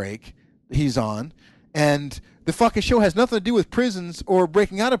Prison Break. He's on, and the fucking show has nothing to do with prisons or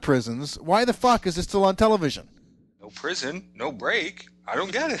breaking out of prisons. Why the fuck is it still on television? No prison, no break. I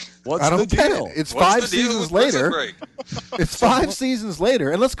don't get it. What's I don't the get deal? it. It's What's 5 the deal seasons with Prison later. Break? It's 5 seasons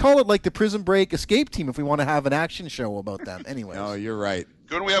later, and let's call it like the Prison Break Escape Team if we want to have an action show about them. Anyways, No, you're right.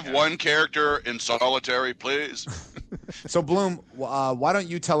 Couldn't we have one character in solitary, please? So, Bloom, why don't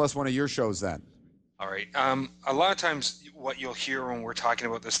you tell us one of your shows then? All right. A lot of times what you'll hear when we're talking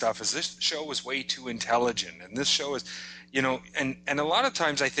about this stuff is this show is way too intelligent, and this show is, and a lot of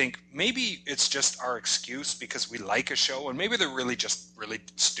times I think maybe it's just our excuse because we like a show, and maybe they're really just really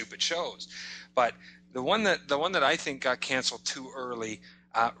stupid shows. But the one that I think got canceled too early,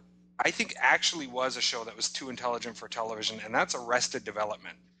 I think actually was a show that was too intelligent for television, and that's Arrested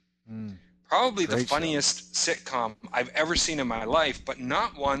Development. Probably the funniest sitcom I've ever seen in my life, but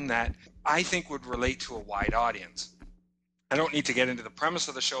not one that I think would relate to a wide audience. I don't need to get into the premise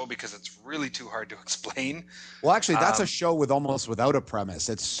of the show because it's really too hard to explain. Well, actually, that's a show with almost without a premise.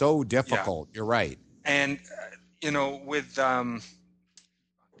 It's so difficult. Yeah. You're right. And, with, what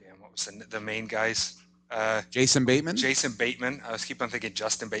was the main guys? Jason Bateman? Jason Bateman. I was keep on thinking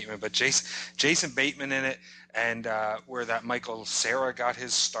Justin Bateman, but Jason Bateman in it, and where that Michael Cera got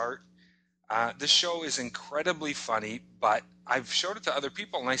his start. This show is incredibly funny, but I've showed it to other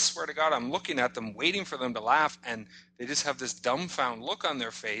people, and I swear to God, I'm looking at them, waiting for them to laugh, and they just have this dumbfound look on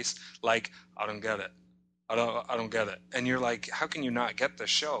their face, like, I don't get it. I don't get it. And you're like, how can you not get the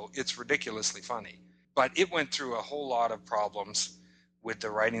show? It's ridiculously funny. But it went through a whole lot of problems with the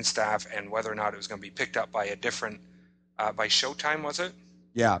writing staff and whether or not it was going to be picked up by a different, by Showtime, was it?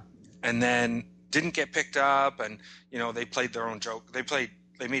 Yeah. And then didn't get picked up, and, they played their own joke.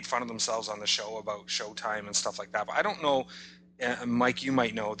 They made fun of themselves on the show about Showtime and stuff like that. But I don't know, Mike, you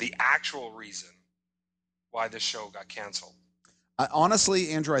might know the actual reason why this show got canceled.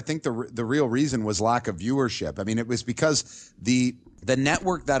 Honestly, Andrew, I think the real reason was lack of viewership. I mean, it was because the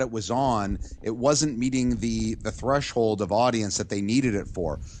network that it was on, it wasn't meeting the threshold of audience that they needed it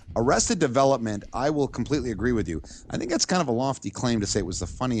for. Arrested Development, I will completely agree with you. I think that's kind of a lofty claim to say it was the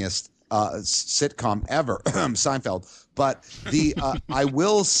funniest sitcom ever, Seinfeld. But I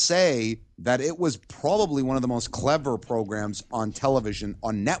will say that it was probably one of the most clever programs on television,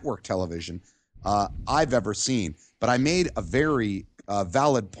 on network television, I've ever seen. But I made a very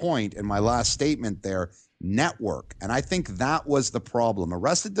valid point in my last statement there, network. And I think that was the problem.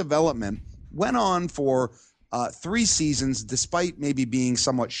 Arrested Development went on for 3 seasons, despite maybe being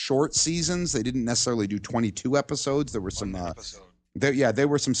somewhat short seasons. They didn't necessarily do 22 episodes. There were some there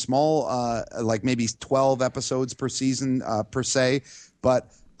were some small, like maybe 12 episodes per season per se.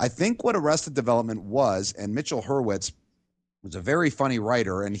 But I think what Arrested Development was, and Mitchell Hurwitz was a very funny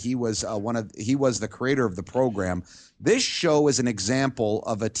writer, and he was the creator of the program. This show is an example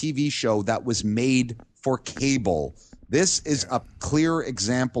of a TV show that was made for cable. This is a clear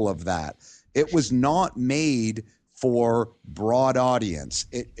example of that. It was not made for broad audience.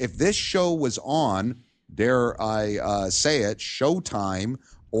 If this show was on, dare I say it, Showtime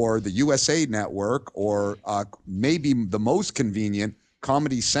or the USA Network or maybe the most convenient,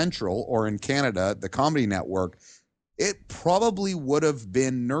 Comedy Central, or in Canada, the Comedy Network, it probably would have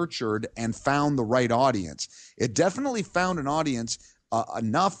been nurtured and found the right audience. It definitely found an audience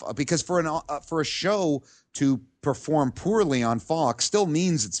enough, because for a show to perform poorly on Fox still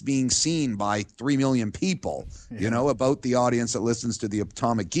means it's being seen by 3 million people, about the audience that listens to the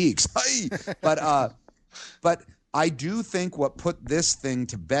Atomic Geeks. But I do think what put this thing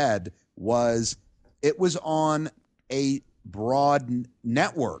to bed was it was on a broad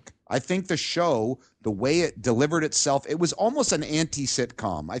network. I think the show, the way it delivered itself, it was almost an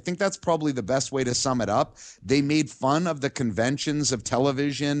anti-sitcom. I think that's probably the best way to sum it up. They made fun of the conventions of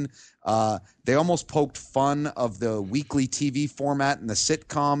television. They almost poked fun of the weekly TV format and the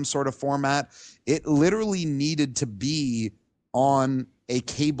sitcom sort of format. It literally needed to be on a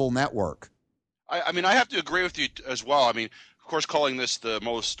cable network. I mean, I have to agree with you as well. I mean, of course, calling this the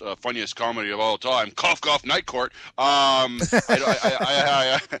most funniest comedy of all time, cough, cough, Night Court. I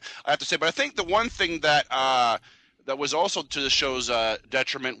have to say, but I think the one thing that that was also to the show's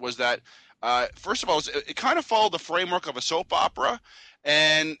detriment was that, first of all, it kind of followed the framework of a soap opera.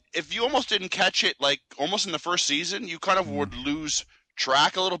 And if you almost didn't catch it, like almost in the first season, you kind of would lose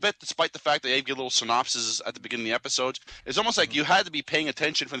track a little bit, despite the fact that they give little synopses at the beginning of the episodes. It's almost like you had to be paying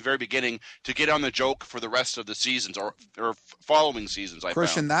attention from the very beginning to get on the joke for the rest of the seasons or following seasons.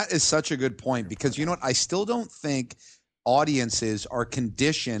 Christian, that is such a good point, because you know what? I still don't think audiences are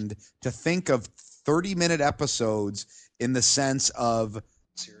conditioned to think of 30-minute episodes in the sense of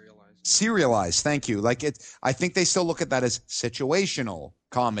serialized. Thank you. I think they still look at that as situational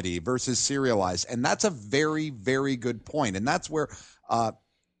comedy versus serialized, and that's a very, very good point. And that's where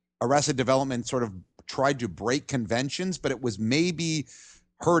Arrested Development sort of tried to break conventions, but it was maybe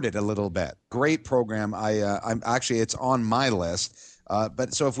hurt it a little bit. Great program. I'm actually, it's on my list.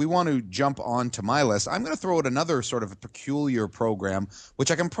 But so if we want to jump on to my list, I'm going to throw out another sort of a peculiar program,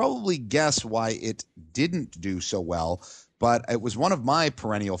 which I can probably guess why it didn't do so well, but it was one of my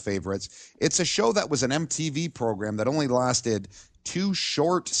perennial favorites. It's a show that was an MTV program that only lasted 2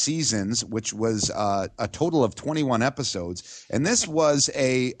 short seasons, which was a total of 21 episodes. And this was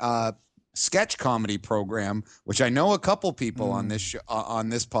a sketch comedy program, which I know a couple people on this on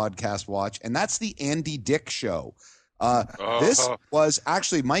this podcast watch, and that's the Andy Dick Show. This was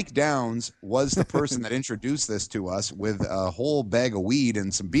actually Mike Downs was the person that introduced this to us with a whole bag of weed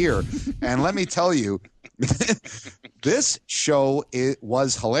and some beer. And let me tell you, this show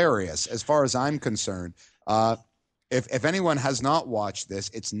was hilarious as far as I'm concerned. If anyone has not watched this,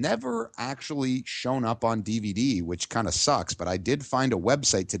 it's never actually shown up on DVD, which kind of sucks. But I did find a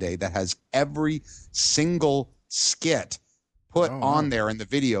website today that has every single skit put on there in the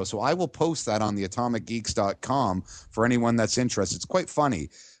video. So I will post that on the atomicgeeks.com for anyone that's interested. It's quite funny.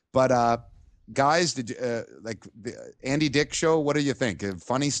 But guys, did like the Andy Dick Show, what do you think?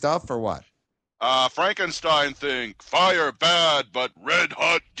 Funny stuff or what? Frankenstein thing, fire bad, but red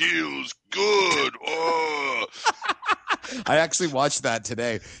hot deals good. Oh. I actually watched that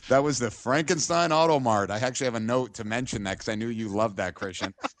today. That was the Frankenstein Automart. I actually have a note to mention that because I knew you loved that,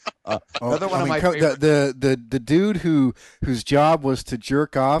 Christian. Another one of my favorite... the dude whose job was to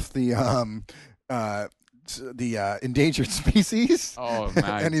jerk off the endangered species. Oh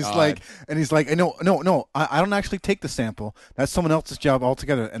my and he's God. like, no, I don't actually take the sample. That's someone else's job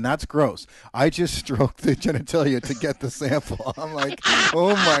altogether, and that's gross. I just stroke the genitalia to get the sample. I'm like,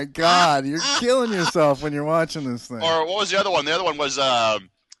 oh my God, you're killing yourself when you're watching this thing. Or what was the other one? The other one was the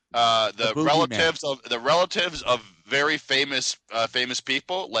relatives of very famous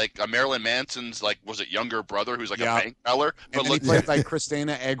people, like Marilyn Manson's, like, was it younger brother who's like a bank teller? And then he played like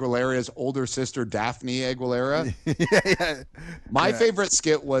Christina Aguilera's older sister, Daphne Aguilera. My favorite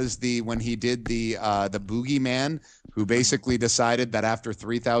skit was when he did the boogeyman, who basically decided that after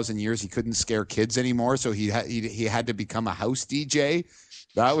 3,000 years he couldn't scare kids anymore, so he had to become a house DJ.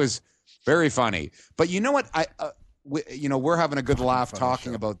 That was very funny. But you know what? We're having a good laugh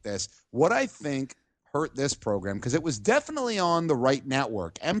talking about this. What I think hurt this program, because it was definitely on the right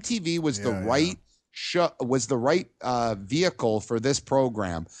network. MTV was the right show, was the right vehicle for this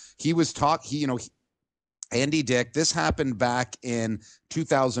program. Andy Dick, this happened back in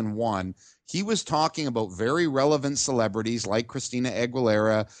 2001. He was talking about very relevant celebrities like Christina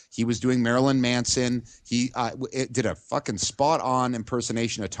Aguilera. He was doing Marilyn Manson. He did a fucking spot-on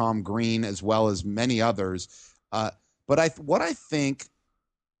impersonation of Tom Green, as well as many others. But what I think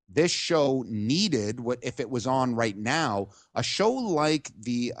this show needed, if it was on right now, a show like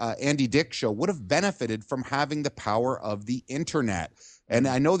the Andy Dick Show would have benefited from having the power of the internet. And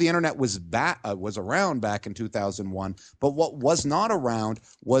I know the internet was around back in 2001, but what was not around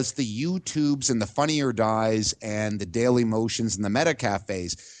was the YouTubes and the Funny or Dies and the Daily Motions and the Meta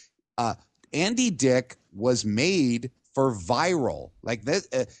Cafes. Andy Dick was made for viral, like this,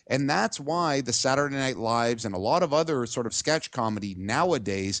 and that's why the Saturday Night Lives and a lot of other sort of sketch comedy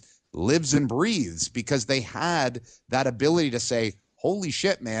nowadays lives and breathes, because they had that ability to say, holy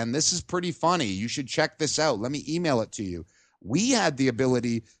shit, man, this is pretty funny, you should check this out, let me email it to you. We had the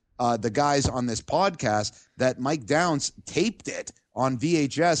ability, the guys on this podcast, that Mike Downs taped it on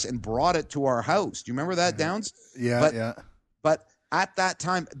VHS and brought it to our house. Do you remember that, Downs? But at that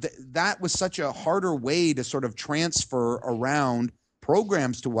time, that was such a harder way to sort of transfer around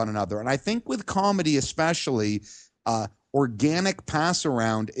programs to one another. And I think with comedy especially, organic pass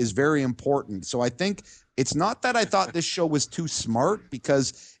around is very important. So I think it's not that I thought this show was too smart,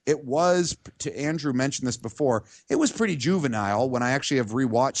 because it was, to Andrew mentioned this before, it was pretty juvenile when I actually have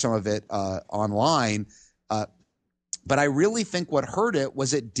rewatched some of it online. But I really think what hurt it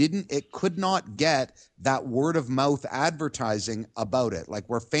was it could not get that word of mouth advertising about it, like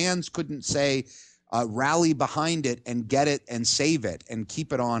where fans couldn't say, rally behind it and get it and save it and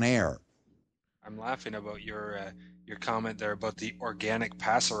keep it on air. I'm laughing about your comment there about the organic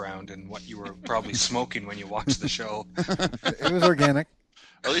pass around and what you were probably smoking when you watched the show. It was organic.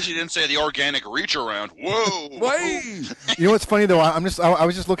 At least you didn't say the organic reach around. Whoa! Wait! You know what's funny though? I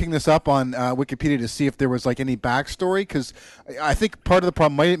was just looking this up on Wikipedia to see if there was like any backstory, because I think part of the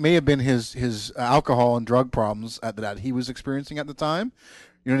problem may have been his alcohol and drug problems that he was experiencing at the time.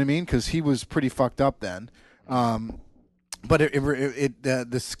 You know what I mean? Because he was pretty fucked up then. But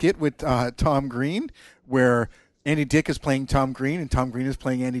the skit with Tom Green, where Andy Dick is playing Tom Green and Tom Green is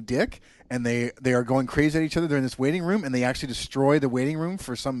playing Andy Dick, and they are going crazy at each other. They're in this waiting room, and they actually destroy the waiting room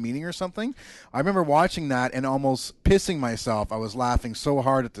for some meeting or something. I remember watching that and almost pissing myself. I was laughing so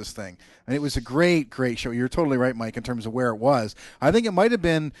hard at this thing. And it was a great, great show. You're totally right, Mike, in terms of where it was. I think it might have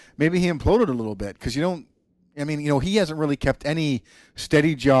been maybe he imploded a little bit, because he hasn't really kept any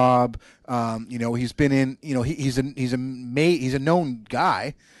steady job. He's been in, he's a known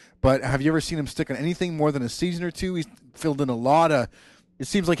guy, but have you ever seen him stick on anything more than a season or two? He's filled in a lot of. It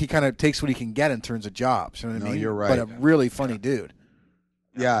seems like he kind of takes what he can get in terms of jobs. You know what I mean? You're right. But a really funny dude.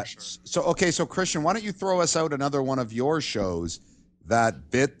 Yeah. Sure. So Christian, why don't you throw us out another one of your shows that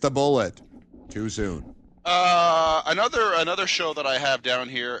bit the bullet too soon? Another show that I have down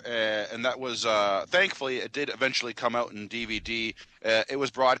here, and that was thankfully it did eventually come out in DVD. It was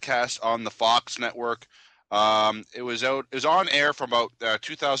broadcast on the Fox network. It was on air from about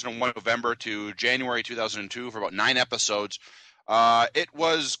 2001 November to January 2002 for about 9 episodes. It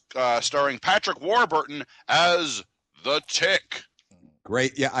was starring Patrick Warburton as the Tick.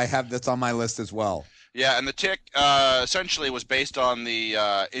 Great. Yeah, I have that's on my list as well. Yeah, and the Tick essentially was based on the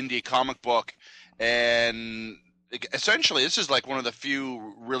indie comic book, and essentially this is like one of the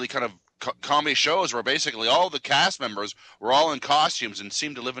few really kind of comedy shows where basically all the cast members were all in costumes and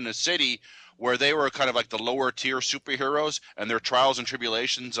seemed to live in a city where they were kind of like the lower tier superheroes and their trials and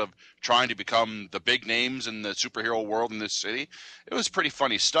tribulations of trying to become the big names in the superhero world in this city. It was pretty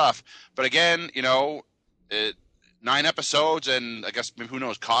funny stuff. But again, 9 episodes, and I guess who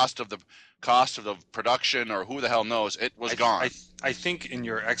knows, cost of the production, or who the hell knows, it was gone. I think in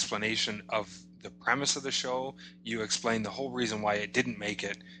your explanation of the premise of the show, you explained the whole reason why it didn't make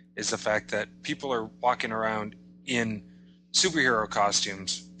it is the fact that people are walking around in superhero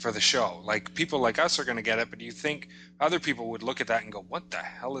costumes for the show. Like, people like us are going to get it, but you think other people would look at that and go, what the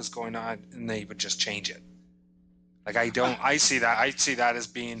hell is going on? And they would just change it. Like, I see that as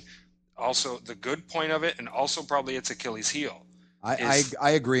being also the good point of it, and also probably its Achilles heel.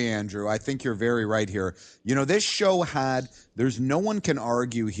 I agree, Andrew. I think you're very right here. This show there's no one can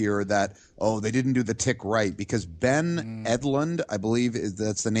argue here that, they didn't do the Tick right, because Ben Edlund, I believe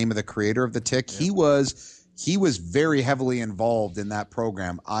that's the name of the creator of the Tick. Yeah. He was very heavily involved in that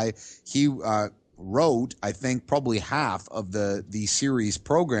program. He wrote, I think, probably half of the series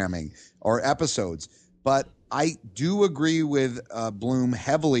programming or episodes. But I do agree with Bloom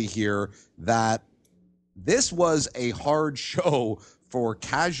heavily here that this was a hard show for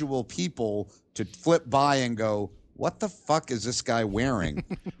casual people to flip by and go, what the fuck is this guy wearing?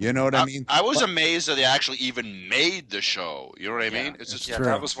 You know what I mean? I was amazed that they actually even made the show. You know what I mean? It's just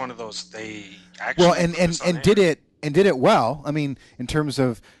that was one of those they actually and did it well. I mean, in terms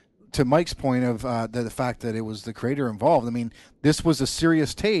of, to Mike's point of the fact that it was the creator involved. I mean, this was a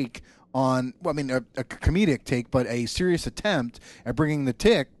serious take on, a comedic take, but a serious attempt at bringing the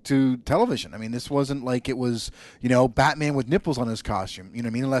Tick to television. I mean, this wasn't like it was, Batman with nipples on his costume. You know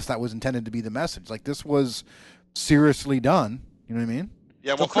what I mean? Unless that was intended to be the message. Like, this was seriously done. You know what I mean?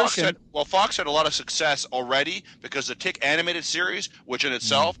 Yeah, well, Fox had a lot of success already because the Tick animated series, which in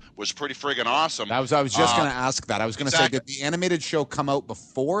itself was pretty friggin' awesome. I was just going to ask that. I was going to say, did the animated show come out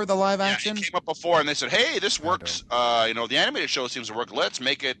before the live action? Yeah, it came up before, and they said, hey, this works. The animated show seems to work. Let's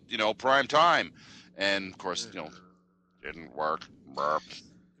make it, prime time. And, of course, didn't work. Burp.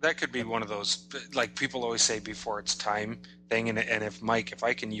 That could be one of those, like people always say, before its time thing. And if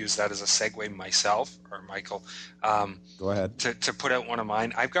I can use that as a segue myself, or Michael, go ahead to put out one of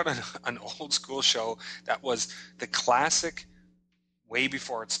mine. I've got an old school show that was the classic, way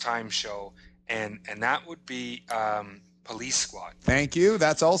before its time show, and that would be Police Squad. Thank you.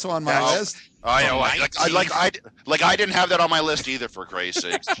 That's also on my list. I know. I didn't have that on my list either. For Christ's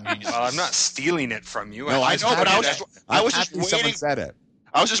sake. Well, I'm not stealing it from you. No, I know, but I was just waiting. Someone said it.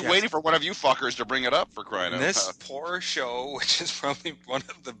 I was just waiting for one of you fuckers to bring it up, for crying out loud. This poor show, which is probably one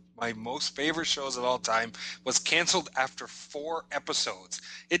of my most favorite shows of all time, was canceled after 4 episodes.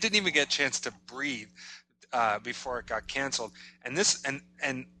 It didn't even get a chance to breathe before it got canceled. And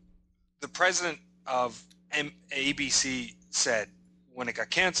the president of ABC said when it got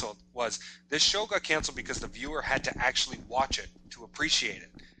canceled was, this show got canceled because the viewer had to actually watch it to appreciate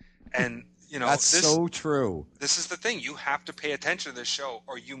it. And That's so true. This is the thing. You have to pay attention to this show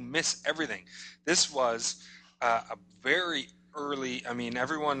or you miss everything. This was a very early,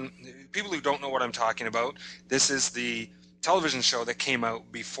 people who don't know what I'm talking about, this is the television show that came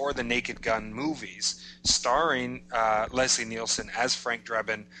out before the Naked Gun movies, starring Leslie Nielsen as Frank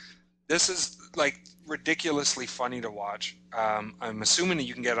Drebin. This is like ridiculously funny to watch. I'm assuming that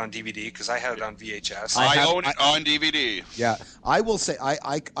you can get it on DVD because I had it on VHS. I own it on DVD. Yeah, I will say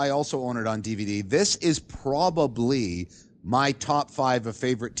I also own it on DVD. This is probably my top 5 of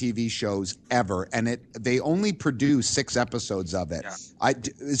favorite TV shows ever, and they only produce 6 episodes of it. Yeah.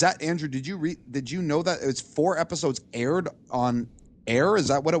 Is that Andrew? Did you know that it's 4 episodes aired on air? Is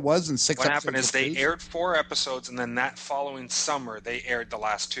that what it was? And 6. What happened is they aired 4 episodes, and then that following summer they aired the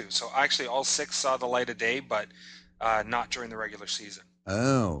last 2. So actually, all 6 saw the light of day, but not during the regular season.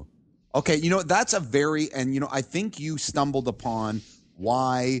 Oh, okay. That's a very I think you stumbled upon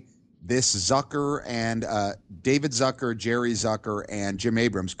why this Zucker and David Zucker, Jerry Zucker, and Jim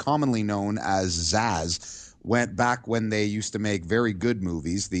Abrams, commonly known as Zaz, went back when they used to make very good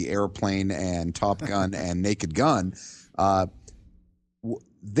movies, The Airplane and Top Gun and Naked Gun.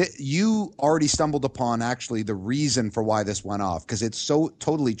 You already stumbled upon actually the reason for why this went off, because it's so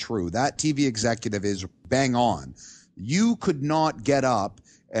totally true. That TV executive is bang on. You could not get up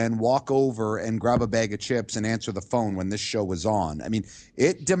and walk over and grab a bag of chips and answer the phone when this show was on. I mean,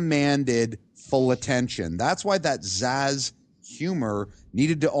 it demanded full attention. That's why that Zaz humor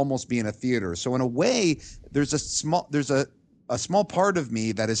needed to almost be in a theater. So in a way, there's a small part of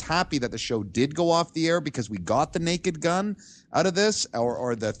me that is happy that the show did go off the air because we got the Naked Gun out of this,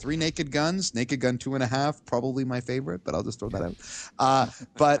 or the 3 Naked Guns. Naked Gun 2.5, probably my favorite, but I'll just throw that out.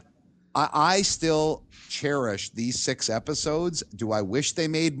 But I still cherish these 6 episodes. Do I wish they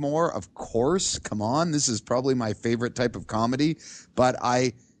made more? Of course. Come on. This is probably my favorite type of comedy. But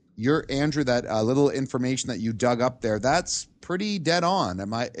Andrew, that little information that you dug up there, that's pretty dead on.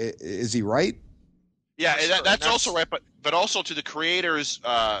 Is he right? Yeah, that's also right. But also to the creators'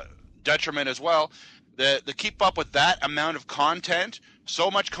 detriment as well. The keep up with that amount of content, so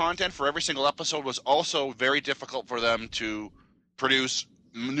much content for every single episode, was also very difficult for them to produce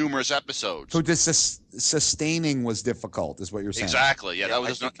numerous episodes. So just sustaining was difficult, is what you're saying? Exactly. Yeah,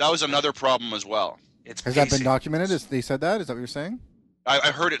 that was another problem as well. Has that been documented? They said that? Is that what you're saying?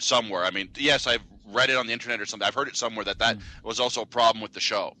 I heard it somewhere. I mean, yes, I've read it on the internet or something. I've heard it somewhere that was also a problem with the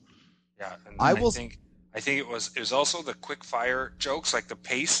show. Yeah, and I think it was also the quick fire jokes. Like the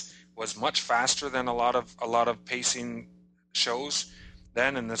pace was much faster than a lot of pacing shows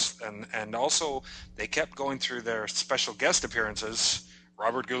then, and also they kept going through their special guest appearances.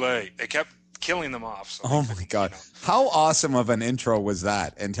 Robert Goulet, they kept killing them off. So oh my God. How awesome of an intro was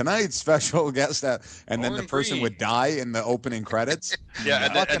that? And tonight's special guest, and then the person would die in the opening credits.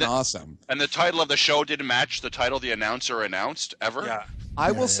 Yeah, fucking awesome. And the title of the show didn't match the title the announcer announced ever. Yeah.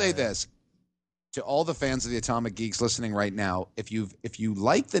 I will say this to all the fans of the Atomic Geeks listening right now: if you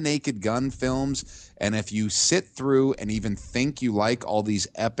like the Naked Gun films, and if you sit through and even think you like all these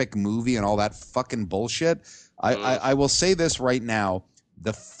epic movie and all that fucking bullshit, I will say this right now.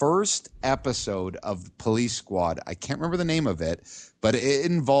 The first episode of Police Squad, I can't remember the name of it, but it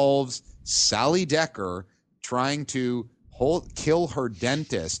involves Sally Decker trying to kill her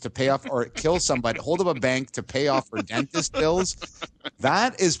dentist to pay off, or kill somebody, hold up a bank to pay off her dentist bills.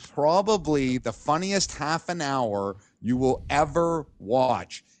 That is probably the funniest half an hour you will ever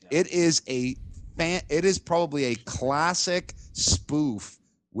watch. It is probably a classic spoof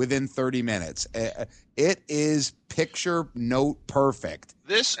within 30 minutes. It is picture note perfect.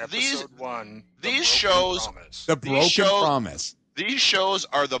 These shows, the broken promise. These shows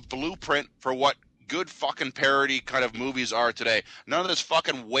are the blueprint for what good fucking parody kind of movies are today. None of this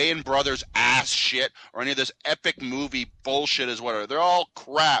fucking Wayans Brothers ass shit or any of this epic movie bullshit is what they're all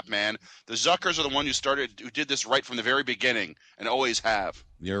crap, man. The Zuckers are the one who did this right from the very beginning and always have.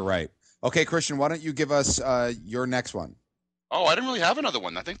 You're right. Okay, Christian, why don't you give us your next one? Oh, I didn't really have another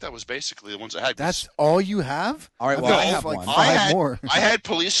one. I think that was basically the ones I had. That's all you have? All right, well, I have like one. 5 more. I had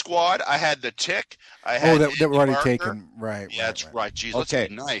Police Squad. I had The Tick. I had that were already taken. Right. Yeah, that's right. Jeez, okay. Let's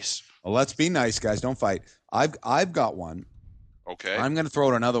be nice. Well, let's be nice, guys. Don't fight. I've got one. Okay. I'm going to throw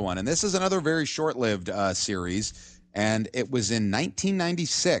out another one, and this is another very short-lived series, and it was in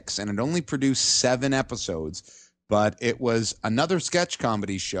 1996, and it only produced 7 episodes, but it was another sketch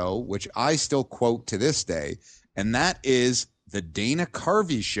comedy show, which I still quote to this day, and that is The Dana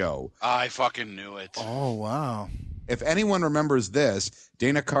Carvey Show. I fucking knew it. Oh, wow. If anyone remembers this,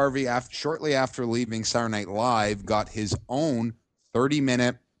 Dana Carvey, shortly after leaving Saturday Night Live, got his own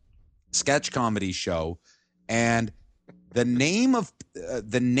 30-minute sketch comedy show, and the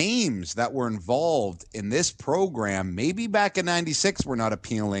names that were involved in this program, maybe back in 96 were not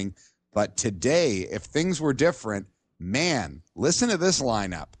appealing, but today, if things were different, man, listen to this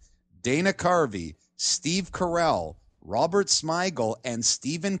lineup. Dana Carvey, Steve Carell, Robert Smigel, and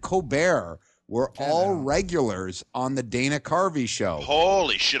Stephen Colbert were all regulars on the Dana Carvey show.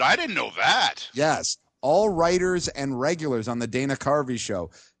 Holy shit, I didn't know that. Yes, all writers and regulars on the Dana Carvey show.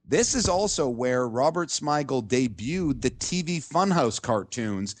 This is also where Robert Smigel debuted the TV Funhouse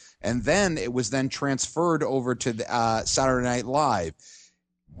cartoons, and then it was then transferred over to the, Saturday Night Live.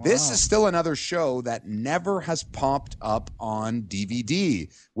 Wow. This is still another show that never has popped up on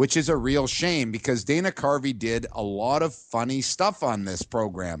DVD, which is a real shame because Dana Carvey did a lot of funny stuff on this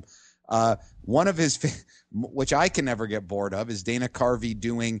program. One of his, which I can never get bored of, is Dana Carvey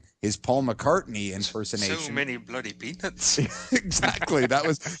doing his Paul McCartney impersonation. So many bloody peanuts. Exactly. That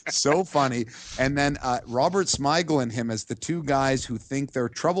was so funny. And then Robert Smigel and him as the two guys who think they're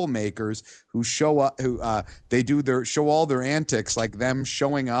troublemakers, who show up, they show all their antics, like them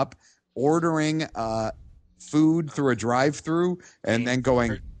showing up, ordering food through a drive-through, and then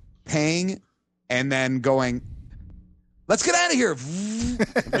paying, and then going, let's get out of here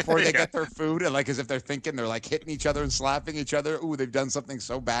before they get their food. And like, as if they're thinking, they're like hitting each other and slapping each other. Ooh, they've done something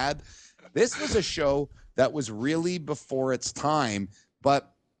so bad. This was a show that was really before its time.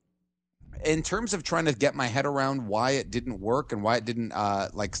 But in terms of trying to get my head around why it didn't work and why it didn't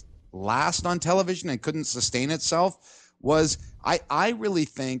last on television and couldn't sustain itself, was I really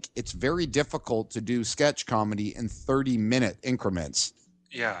think it's very difficult to do sketch comedy in 30-minute increments.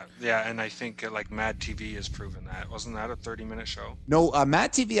 Yeah, and I think like Mad TV has proven that. Wasn't that a 30-minute show? No,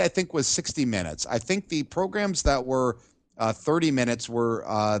 Mad TV I think was 60 minutes. I think the programs that were 30 minutes were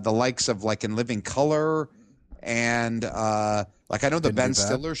the likes of like In Living Color, and like I know the Ben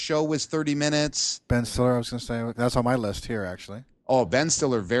Stiller show was 30 minutes. Ben Stiller, I was going to say, that's on my list here actually. Oh, Ben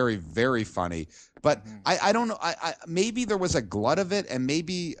Stiller, very, very funny. But I don't know. I maybe there was a glut of it, and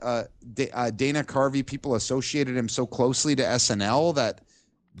maybe Dana Carvey, people associated him so closely to SNL that.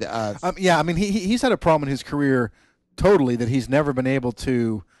 Yeah, I mean, he's had a problem in his career totally that he's never been able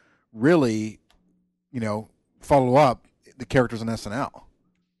to really, follow up the characters on SNL.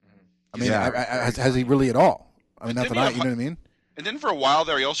 I mean, has he really at all? I mean, not that you know what I mean? And then for a while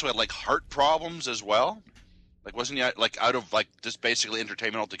there, he also had like heart problems as well. Like, wasn't he like out of like just basically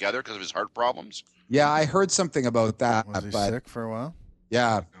entertainment altogether because of his heart problems? Yeah, I heard something about that. Was he sick for a while?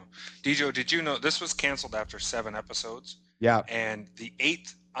 Yeah. Dijo, did you know this was canceled after 7 episodes? Yeah. And the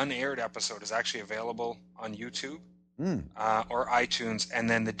 8th unaired episode is actually available on YouTube or iTunes, and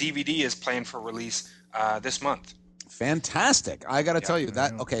then the DVD is planned for release this month. Fantastic! I got to tell you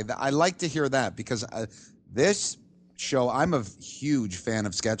that. Okay, I like to hear that because this show, I'm a huge fan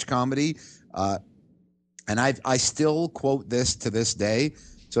of sketch comedy, and I still quote this to this day.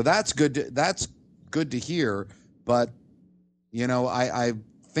 So that's good. That's good to hear. But I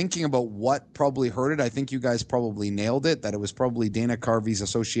thinking about what probably hurt it, I think you guys probably nailed it, that it was probably Dana Carvey's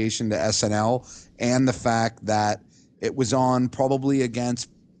association to SNL and the fact that it was on probably against,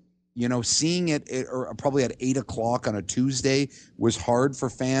 seeing it or probably at 8 o'clock on a Tuesday was hard for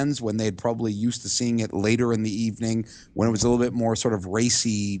fans when they'd probably used to seeing it later in the evening when it was a little bit more sort of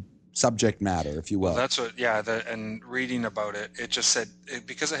racy subject matter, if you will. Well, that's what, and reading about it, it just said,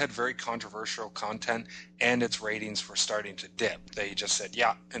 because it had very controversial content and its ratings were starting to dip, they just said,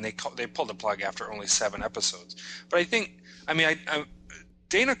 and they pulled the plug after only 7 episodes. But I think,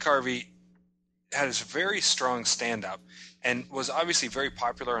 Dana Carvey had a very strong stand-up and was obviously very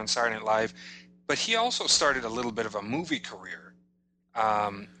popular on Saturday Night Live, but he also started a little bit of a movie career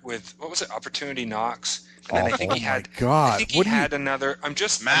with, what was it, Opportunity Knocks? And then I think he had. God. I think he had another. I'm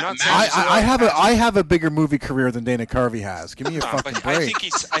not saying. I have a bigger movie career than Dana Carvey has. Give me a fucking break.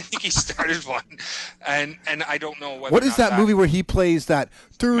 I think he started one, and I don't know whether. What is that movie where he plays that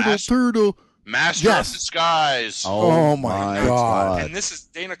turtle? Master of Disguise. Oh my God! And this is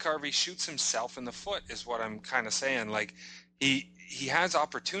Dana Carvey shoots himself in the foot, is what I'm kind of saying. Like he has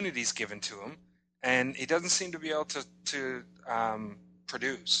opportunities given to him, and he doesn't seem to be able to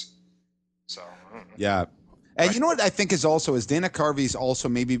produce. So yeah, and you know what I think is also is Dana Carvey's also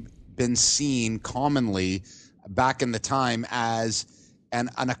maybe been seen commonly back in the time as an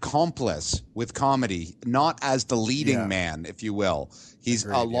accomplice with comedy, not as the leading man, if you will. He's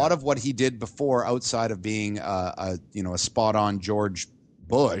a lot of what he did before, outside of being a spot on George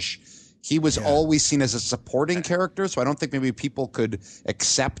Bush. he was always seen as a supporting character, so I don't think maybe people could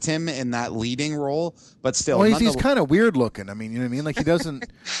accept him in that leading role. But still, well, he's kind of weird looking. I mean, you know what I mean? Like he doesn't,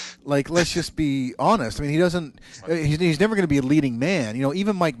 like let's just be honest. I mean, he doesn't. He's never going to be a leading man. You know,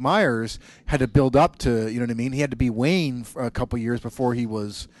 even Mike Myers had to build up to. You know what I mean? He had to be Wayne for a couple years before he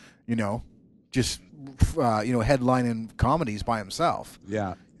was, you know, just headlining comedies by himself.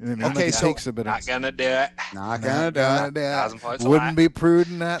 Yeah. You know what I mean? Okay, like, so it takes a bit Not of. gonna do it. Not gonna do it. Wouldn't be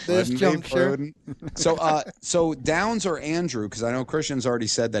prudent at this Wouldn't be juncture. prudent. So Downs or Andrew? Because I know Christian's already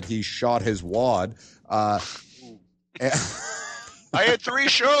said that he shot his wad. I had 3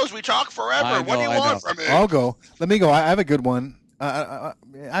 shows. We talk forever. What do you want from me? I'll go. Let me go. I have a good one.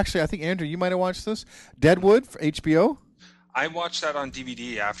 Actually, I think Andrew, you might have watched this. Deadwood for HBO. I watched that on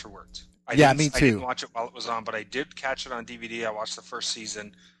DVD afterwards. Me I too. didn't watch it while it was on, but I did catch it on DVD. I watched the first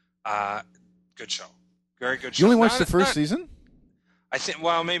season. Good show. Very good show. You only watched the first season? I think.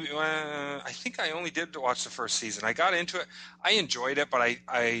 Well, maybe. I think I only did watch the first season. I got into it. I enjoyed it, but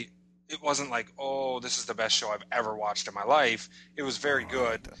it wasn't like, oh, this is the best show I've ever watched in my life. It was very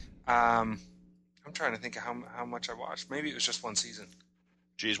good. I'm trying to think of how much I watched. Maybe it was just one season.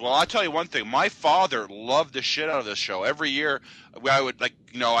 Jeez, well, I'll tell you one thing. My father loved the shit out of this show. Every year, I would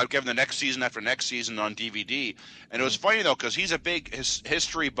I'd give him the next season after next season on DVD. And it was funny though, because he's a big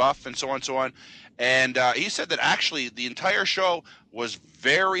history buff and so on and so on. And he said that actually the entire show was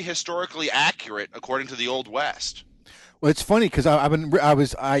very historically accurate according to the Old West. Well, it's funny because I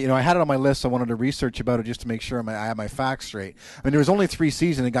had it on my list. I wanted to research about it just to make sure I had my facts straight. I mean, there was only 3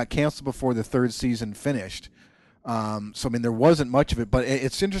 seasons. It got canceled before the 3rd season finished. So I mean, there wasn't much of it, but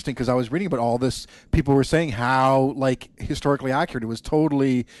it's interesting because I was reading about all this. People were saying how historically accurate it was,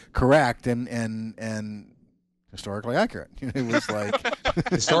 totally correct and historically accurate. It was like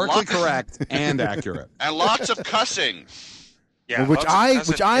historically correct and accurate, and lots of cussing. Yeah, which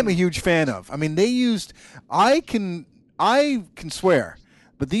I'm a huge fan of. I mean, they used I can swear.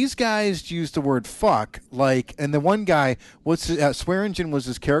 But these guys used the word fuck, and the one guy, Swearingen was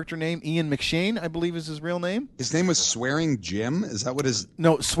his character name. Ian McShane, I believe, is his real name. His name was Swearing Jim? Is that what his...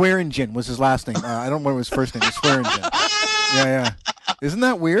 No, Swearingen was his last name. I don't know what his first name is. Swearingen. Yeah. Isn't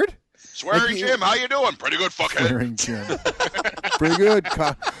that weird? Swearing Jim, how you doing? Pretty good, fuckhead. Swearing Jim. Pretty good.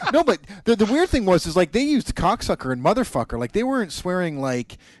 No, but the weird thing was they used cocksucker and motherfucker. Like, they weren't swearing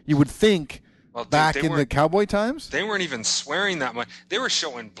like you would think... Well, dude, back in the cowboy times? They weren't even swearing that much. They were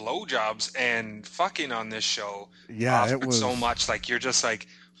showing blowjobs and fucking on this show. Yeah, it was so much. Like, you're just like,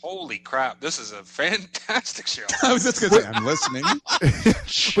 holy crap, this is a fantastic show. I was just going to say, I'm listening.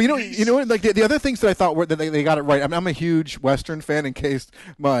 Well, you know, like the other things that I thought were that they got it right. I'm a huge Western fan. In case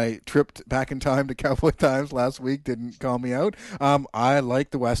my trip back in time to Cowboy Times last week didn't call me out, I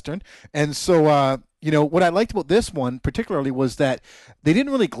like the Western, and so what I liked about this one particularly was that they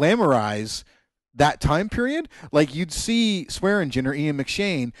didn't really glamorize that time period. Like, you'd see Swearingen or Ian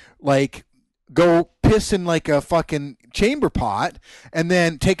McShane go piss in a fucking chamber pot and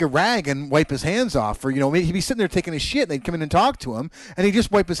then take a rag and wipe his hands off, or maybe he'd be sitting there taking a shit and they'd come in and talk to him and he'd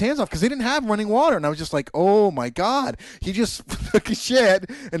just wipe his hands off because they didn't have running water. And I was just like, oh my god, he just took a shit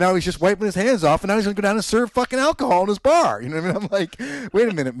and now he's just wiping his hands off and now he's gonna go down and serve fucking alcohol in his bar. You know what I mean? I'm like, wait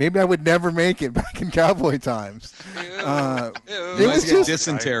a minute, maybe I would never make it back in cowboy times. It was just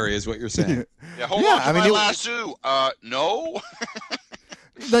dysentery is what you're saying. Yeah, hold on to my lasso. No.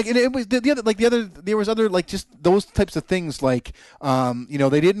 And it was there was other just those types of things they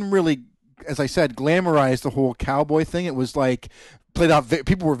didn't really, as I said, glamorize the whole cowboy thing. It was played out.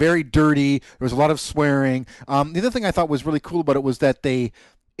 People were very dirty. There was a lot of swearing. The other thing I thought was really cool about it was that it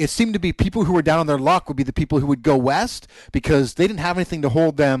seemed to be people who were down on their luck would be the people who would go west because they didn't have anything to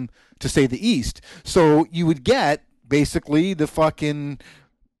hold them to say the east. So you would get basically the fucking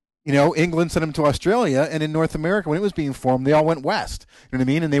England sent them to Australia, and in North America, when it was being formed, they all went west. You know what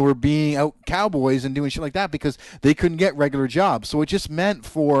I mean? And they were being out cowboys and doing shit like that because they couldn't get regular jobs. So it just meant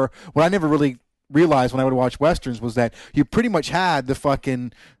for what I never really realized when I would watch Westerns was that you pretty much had the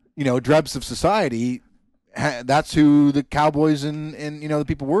fucking, drebs of society. That's who the cowboys and the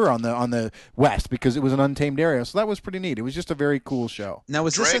people were on the west because it was an untamed area. So that was pretty neat. It was just a very cool show. Now,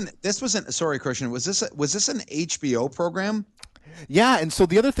 sorry, Christian, was this an HBO program? Yeah, and so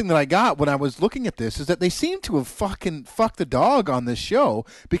the other thing that I got when I was looking at this is that they seem to have fucking fucked the dog on this show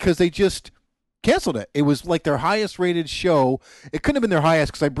because they just canceled it. It was their highest rated show. It couldn't have been their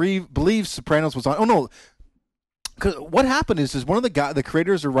highest because I believe Sopranos was on. Oh no, 'cause what happened is one of the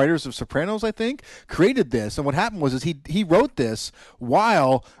creators or writers of Sopranos, I think, created this, and what happened was he wrote this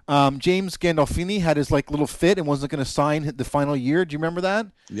while James Gandolfini had his like little fit and wasn't going to sign the final year. Do you remember that?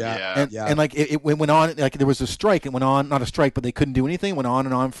 Yeah. And like it went on, like there was a strike. It went on, not a strike, but they couldn't do anything. It went on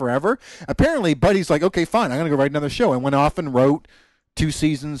and on forever. Apparently, Buddy's like, okay, fine, I'm going to go write another show, and went off and wrote 2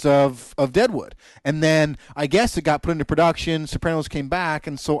 seasons of Deadwood. And then I guess it got put into production. Sopranos came back.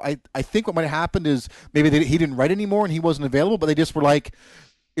 And so I think what might have happened is maybe he didn't write anymore and he wasn't available, but they just were like,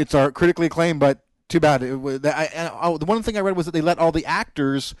 it's our critically acclaimed, but too bad. The one thing I read was that they let all the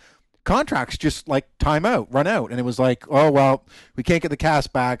actors' contracts just like run out. And it was like, oh, well, we can't get the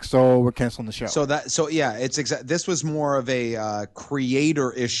cast back, so we're canceling the show. This was more of a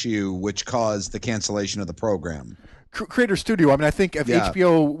creator issue, which caused the cancellation of the program. Creator Studio. I mean, I think if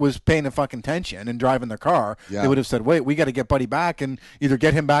HBO was paying a fucking attention and driving their car, they would have said, "Wait, we got to get Buddy back and either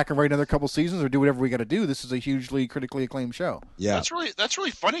get him back and write another couple seasons, or do whatever we got to do. This is a hugely critically acclaimed show." Yeah, that's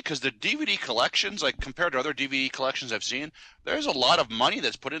really funny because the DVD collections, like compared to other DVD collections I've seen, there's a lot of money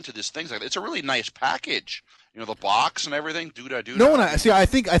that's put into these things. Like it's a really nice package. You know, the box and everything. I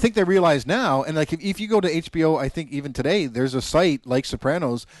think they realize now, and like if you go to HBO, I think even today there's a site like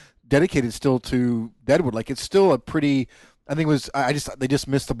Sopranos dedicated still to Deadwood. Like it's still a pretty. I think it was. They just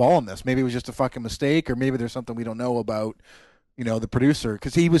missed the ball on this. Maybe it was just a fucking mistake, or maybe there's something we don't know about. You know, the producer,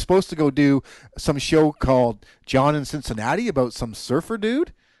 because he was supposed to go do some show called John in Cincinnati about some surfer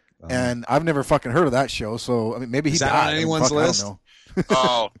dude, and I've never fucking heard of that show. So I mean, maybe he died on anyone's list. I don't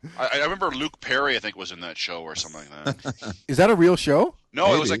know. I remember Luke Perry, I think, was in that show or something like that. Is that a real show? No,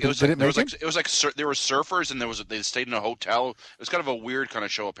 Maybe. it was like there were surfers and they stayed in a hotel. It was kind of a weird kind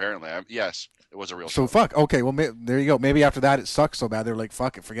of show, apparently. Yes, it was a real show. So fuck. Okay, well there you go. Maybe after that it sucks so bad they're like,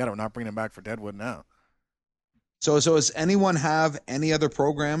 fuck it, forget it. We're not bringing him back for Deadwood now. So does anyone have any other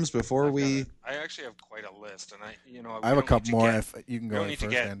programs before we? I actually have quite a list, and I have a couple more. If you can go. We don't need to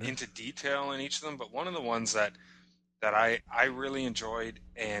get Andrew. into detail in each of them, but one of the ones that I really enjoyed,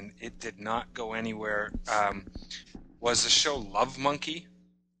 and it did not go anywhere, was the show Love Monkey.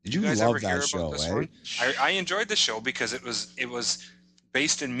 Did you guys love ever that hear show? about this one? I enjoyed the show because it was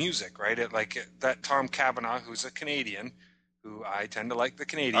based in music, right? That Tom Cavanagh, who's a Canadian, who I tend to like the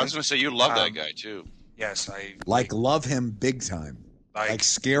Canadians. I was going to say you love that guy too. Yes, I love him big time. Like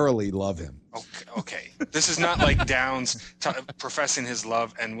scarily love him. Okay. This is not like Downs professing his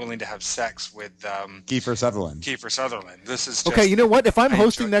love and willing to have sex with Kiefer Sutherland. This is just, okay. You know what? If I'm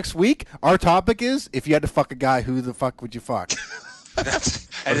hosting next week, our topic is if you had to fuck a guy, who the fuck would you fuck? Who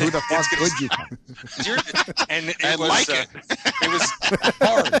the fuck would you fuck? It was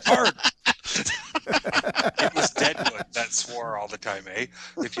hard. It was Deadwood that swore all the time, eh?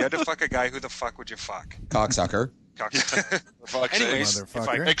 If you had to fuck a guy, who the fuck would you fuck? Cocksucker. Anyways, if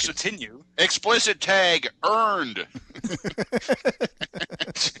I could continue. Explicit tag earned.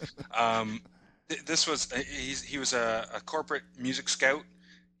 This was he was a corporate music scout.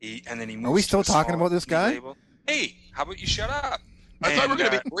 And then he moved. Are we still talking about this guy? Label. Hey, how about you shut up? I thought we were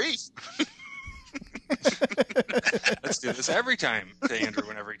going to be brief. Let's do this every time to Andrew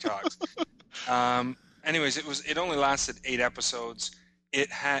whenever he talks. Anyways, it only lasted 8 episodes. It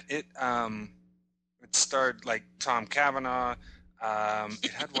starred like Tom Cavanagh.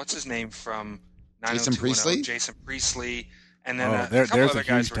 It had what's his name from Jason Priestley. Jason Priestley, and then a couple there's other a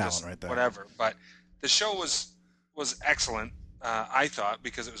guys huge were talent just right there. whatever. But the show was excellent. I thought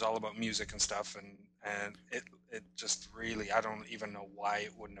because it was all about music and stuff, and it just really, I don't even know why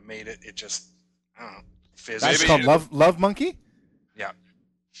it wouldn't have made it. It just, I don't know. Fizzed. That's called Love Monkey? Yeah.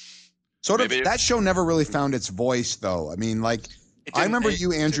 That show never really found its voice, though. I mean, like, I remember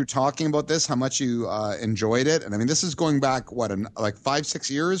you, Andrew, talking about this, how much you enjoyed it. And I mean, this is going back, like 5-6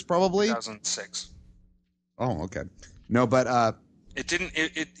 years, probably? 2006. Oh, okay. No, but... It didn't,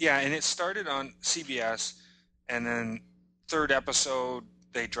 and it started on CBS, and then 3rd episode,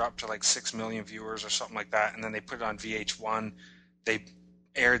 they dropped to like 6 million viewers or something like that, and then they put it on VH1. They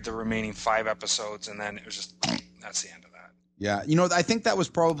aired the remaining 5 episodes, and then it was just, that's the end of that. Yeah, I think that was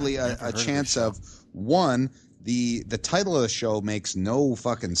probably a chance of, one, the title of the show makes no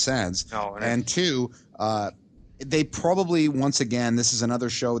fucking sense, and 2, they probably, once again, this is another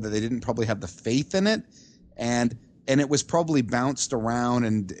show that they didn't probably have the faith in it, and it was probably bounced around,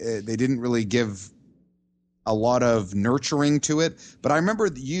 and they didn't really give a lot of nurturing to it. But I remember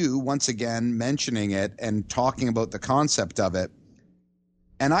you once again mentioning it and talking about the concept of it.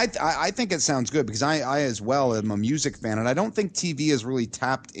 And I think it sounds good because I as well am a music fan, and I don't think TV has really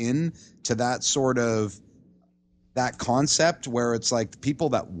tapped in to that sort of that concept where it's like the people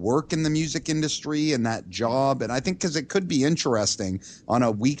that work in the music industry and that job. And I think because it could be interesting on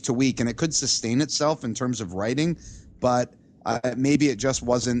a week to week and it could sustain itself in terms of writing, but maybe it just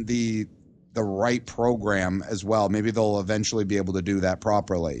wasn't the right program as well. Maybe they'll eventually be able to do that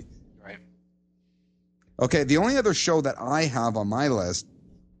properly. Right. Okay, the only other show that I have on my list,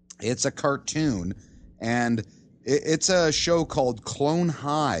 it's a cartoon, and it's a show called Clone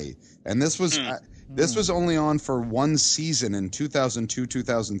High. And this was this was only on for one season in 2002,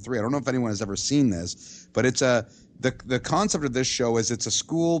 2003. I don't know if anyone has ever seen this, but it's the concept of this show is it's a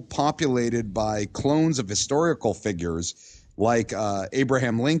school populated by clones of historical figures like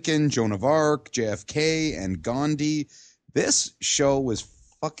Abraham Lincoln, Joan of Arc, JFK, and Gandhi. This show was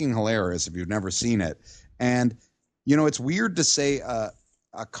fucking hilarious if you've never seen it. And, you know, it's weird to say a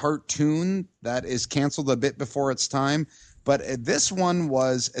cartoon that is canceled a bit before its time, but this one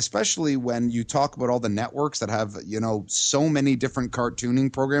was, especially when you talk about all the networks that have, you know, so many different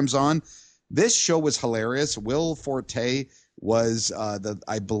cartooning programs on. This show was hilarious. Will Forte was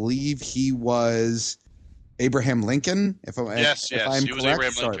I believe he was Abraham Lincoln. If I'm he correct. was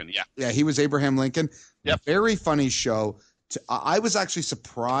Abraham Lincoln. Yeah, he was Abraham Lincoln. Yep. Very funny show. I was actually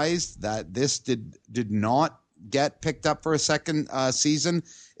surprised that this did not get picked up for a second season.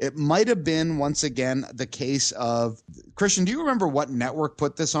 It might have been, once again, the case of Christian. Do you remember what network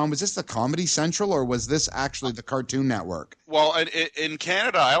put this on? Was this the Comedy Central or was this actually the Cartoon Network? Well, in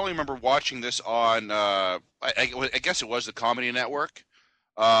Canada, I only remember watching this on. I guess it was the Comedy Network.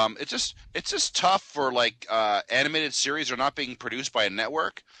 It's just tough for like animated series are not being produced by a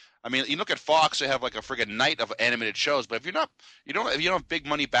network. I mean, you look at Fox; they have like a friggin' night of animated shows. But if you don't have big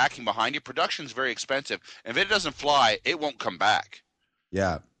money backing behind you, production's very expensive. And if it doesn't fly, it won't come back.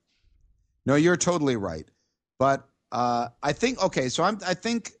 Yeah, no, you're totally right. But I think I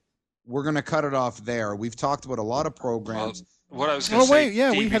think we're gonna cut it off there. We've talked about a lot of programs. Well, what I was going to say, wait,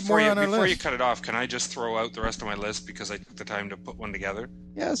 yeah, Dee, we had more on our before list. you cut it off, can I just throw out the rest of my list because I took the time to put one together?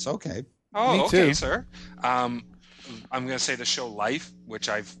 Yes, okay. Oh, Me okay, too. sir. I'm going to say the show Life, which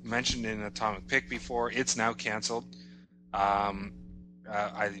I've mentioned in Atomic Pick before. It's now canceled. I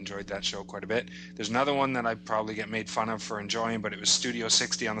enjoyed that show quite a bit. There's another one that I probably get made fun of for enjoying, but it was Studio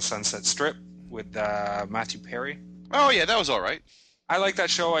 60 on the Sunset Strip with Matthew Perry. Oh yeah, that was all right. I like that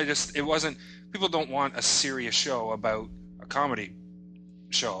show. It wasn't. People don't want a serious show about a comedy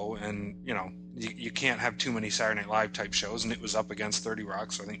show, and you know you can't have too many Saturday Night Live type shows, and it was up against 30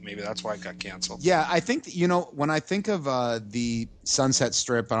 Rock, so I think maybe that's why it got canceled. Yeah, I think when I think of the Sunset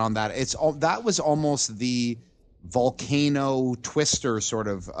Strip and on that, that was almost the volcano twister sort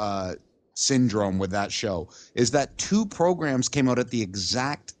of syndrome with that show. Is that two programs came out at the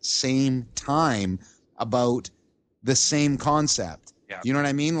exact same time about the same concept? Yeah. You know what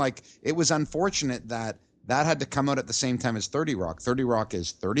I mean? Like it was unfortunate that had to come out at the same time as 30 Rock. 30 Rock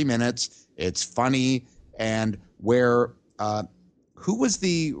is 30 minutes. It's funny. And where, who was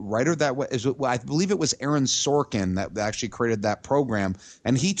the writer I believe it was Aaron Sorkin that actually created that program.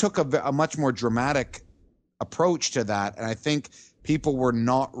 And he took a much more dramatic approach to that. And I think people were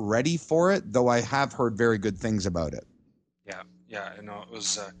not ready for it, though I have heard very good things about it. Yeah. You know,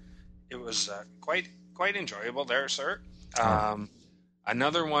 it was quite enjoyable there, sir.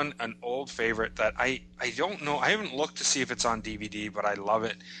 Another one, an old favorite that I don't know. I haven't looked to see if it's on DVD, but I love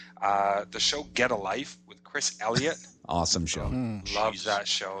it. The show Get a Life with Chris Elliott. Awesome show. Loved that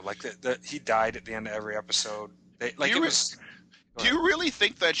show. Like he died at the end of every episode. Do you really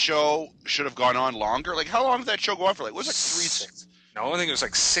think that show should have gone on longer? Like how long did that show go on for? Like was it 3 No, I think it was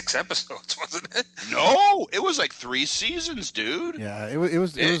like 6 episodes, wasn't it? No, it was like 3 seasons, dude. Yeah, it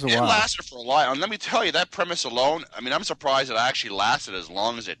was a while. It lasted for a while, and let me tell you, that premise alone. I mean, I'm surprised it actually lasted as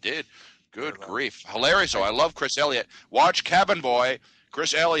long as it did. Good grief, hilarious! So I love Chris Elliott. Watch Cabin Boy,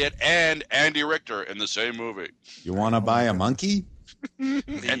 Chris Elliott, and Andy Richter in the same movie. You want to buy a monkey? And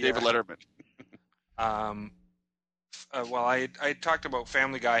David Letterman. Well, I talked about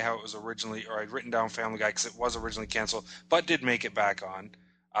Family Guy, how it was originally, or I'd written down Family Guy because it was originally canceled, but did make it back on.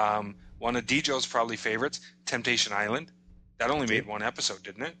 One of Djo's probably favorites, Temptation Island. That only made 1 episode,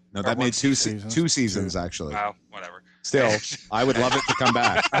 didn't it? No, that made two seasons actually. Well, whatever. Still, I would love it to come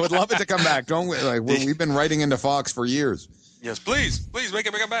back. I would love it to come back. We've been writing into Fox for years. Yes, please make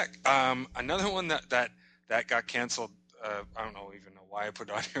it back. Another one that got canceled. I don't even know why I put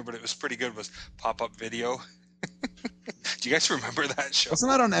it on here, but it was pretty good. Was Pop-Up Video. Do you guys remember that show?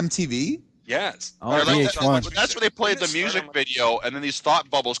 Wasn't that on MTV? Yes. Oh, VH1. That's where they played the music video, and then these thought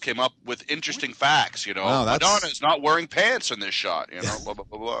bubbles came up with interesting facts. You know, Madonna's not wearing pants in this shot. You know, blah blah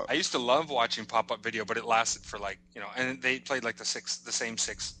blah blah. I used to love watching Pop-Up Video, but it lasted for and they played like the same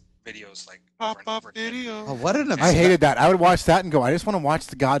 6 videos like Pop-up over and over again. video. Oh, what an I hated that. I would watch that and go, I just want to watch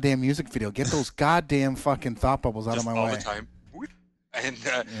the goddamn music video. Get those goddamn fucking thought bubbles out Just of my all way. the time. And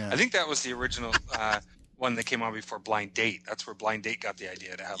Yeah. I think that was the original one that came on before Blind Date. That's where Blind Date got the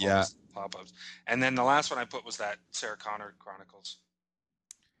idea to have all those pop-ups. And then the last one I put was that Sarah Connor Chronicles.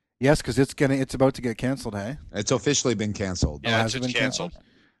 Yes, because it's about to get canceled, hey? It's officially been canceled. Yeah, has it's it been canceled.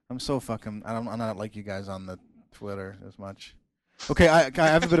 I'm so fucking. I'm not like you guys on the Twitter as much. Okay, I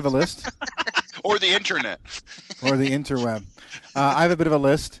have a bit of a list. Or the internet. Or the interweb. I have a bit of a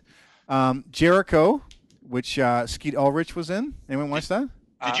list. Jericho, which Skeet Ulrich was in. Anyone watch that?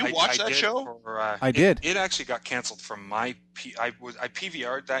 Did you watch that show? I did. It actually got canceled from my. I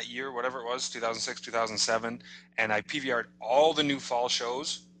PVR'd that year, whatever it was, 2006, 2007, and I PVR'd all the new fall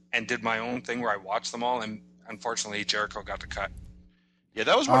shows and did my own thing where I watched them all. And unfortunately, Jericho got the cut. Yeah,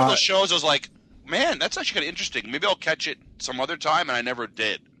 that was one of those shows I was like, man, that's actually kind of interesting. Maybe I'll catch it some other time, and I never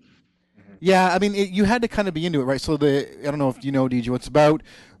did. Yeah, I mean, you had to kind of be into it, right? So I don't know if you know, DJ, what's about.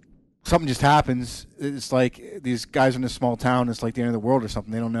 Something just happens. It's like these guys are in a small town. It's like the end of the world or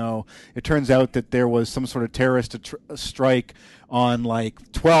something. They don't know. It turns out that there was some sort of terrorist strike on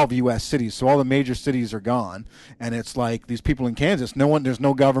like 12 U.S. cities. So all the major cities are gone, and it's like these people in Kansas. There's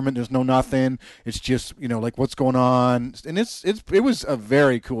no government. There's no nothing. It's just like what's going on. And it was a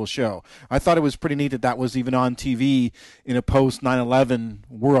very cool show. I thought it was pretty neat that was even on TV in a post 9/11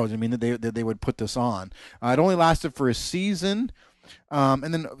 world. I mean that they would put this on. It only lasted for a season.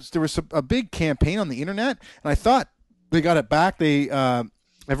 And then there was a big campaign on the internet, and I thought they got it back.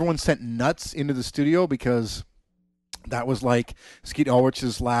 Everyone sent nuts into the studio because that was like Skeet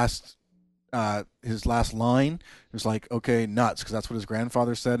Ulrich's last line. It was like, okay, nuts, because that's what his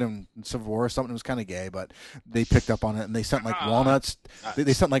grandfather said in Civil War or something. It was kind of gay, but they picked up on it, and they sent like walnuts.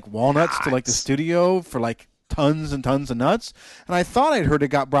 They sent like walnuts to like the studio for like tons and tons of nuts, and I thought I'd heard it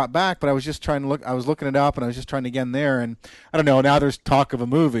got brought back, but I was just trying to look. I was looking it up, and I was just trying to get in there, and I don't know. Now there's talk of a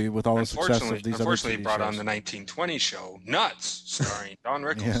movie with all the success of these other Unfortunately, TV brought shows. on the 1920 show Nuts, starring Don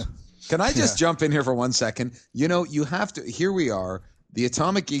Rickles. Yeah. Can I just jump in here for 1 second? You have to. Here we are. The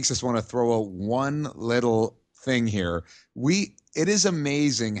Atomic Geeks just want to throw out one little thing here. It is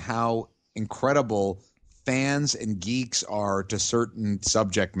amazing how incredible fans and geeks are to certain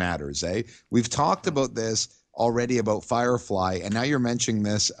subject matters. We've talked about this already about Firefly, and now you're mentioning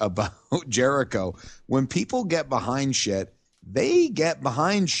this about Jericho. When people get behind shit, they get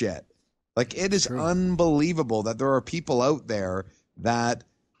behind shit. Like, it is unbelievable that there are people out there that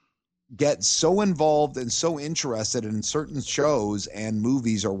get so involved and so interested in certain shows and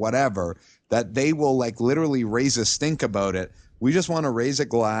movies or whatever that they will like literally raise a stink about it. We just want to raise a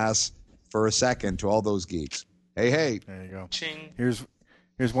glass for a second to all those geeks. Hey. There you go. Ching. Here's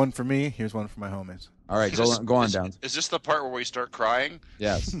one for me. Here's one for my homies. All right, go on down. Is this the part where we start crying?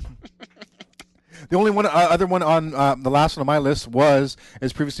 Yes. The only other one on the last one on my list was,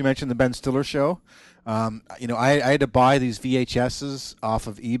 as previously mentioned, the Ben Stiller show. I had to buy these VHSs off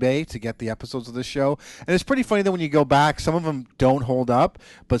of eBay to get the episodes of this show, and it's pretty funny that when you go back, some of them don't hold up,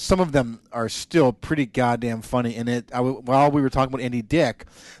 but some of them are still pretty goddamn funny. And while we were talking about Andy Dick,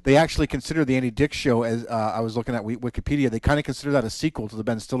 they actually consider the Andy Dick show, as I was looking at Wikipedia, they kind of consider that a sequel to the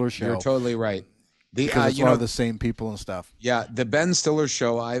Ben Stiller show. You're totally right. Because it's a lot of the same people and stuff. Yeah, the Ben Stiller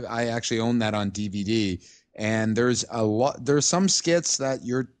show, I actually own that on DVD, and there's some skits that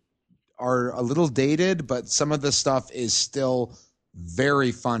are a little dated, but some of the stuff is still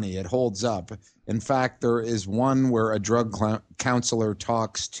very funny. It holds up. In fact, there is one where a drug counselor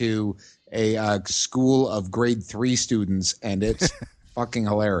talks to a school of grade 3 students, and it's fucking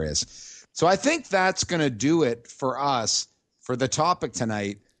hilarious. So I think that's going to do it for us for the topic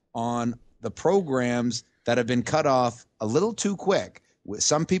tonight on the programs that have been cut off a little too quick.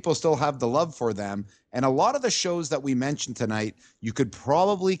 Some people still have the love for them. And a lot of the shows that we mentioned tonight, you could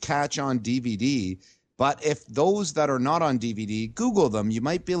probably catch on DVD. But if those that are not on DVD, Google them. You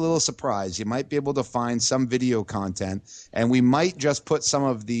might be a little surprised. You might be able to find some video content. And we might just put some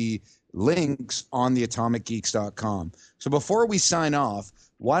of the links on the atomicgeeks.com. So before we sign off,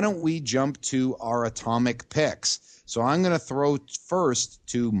 why don't we jump to our atomic picks? So I'm going to throw first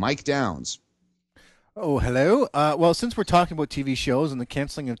to Mike Downs. Oh, hello. Well, since we're talking about TV shows and the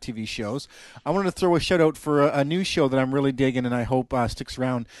canceling of TV shows, I wanted to throw a shout-out for a new show that I'm really digging and I hope sticks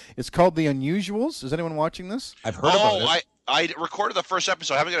around. It's called The Unusuals. Is anyone watching this? I've heard about it. I recorded the first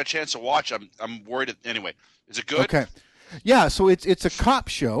episode. I haven't got a chance to watch. I'm worried. Anyway, is it good? Okay. Yeah, so it's a cop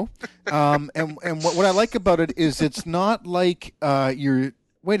show, and what I like about it is it's not like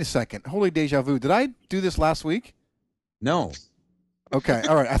Wait a second. Holy deja vu. Did I do this last week? No. Okay,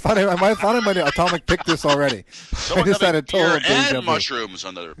 all right. I thought I might have atomic picked this already. Someone I just had a total beer deja and vu. mushrooms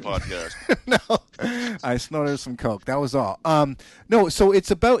on the podcast. No, I snorted some coke. That was all. No, so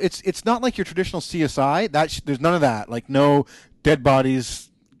it's not like your traditional CSI. There's none of that. Like no dead bodies,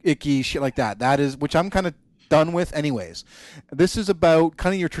 icky shit like that. That is which I'm kind of done with anyways. This is about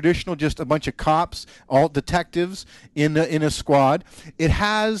kind of your traditional, just a bunch of cops, all detectives in a squad. It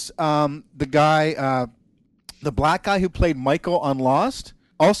has the guy. The black guy who played Michael on Lost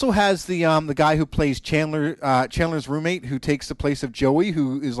also has the guy who plays Chandler's roommate, who takes the place of Joey,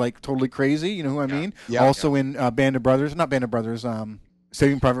 who is like totally crazy. You know who I mean? Yeah. Also in Band of Brothers, not Band of Brothers.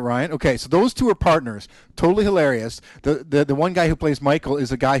 Saving Private Ryan. Okay, so those two are partners. Totally hilarious. The one guy who plays Michael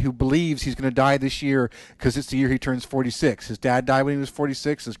is a guy who believes he's going to die this year because it's the year he turns 46. His dad died when he was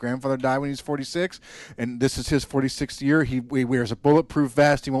 46. His grandfather died when he was 46, and this is his 46th year. He wears a bulletproof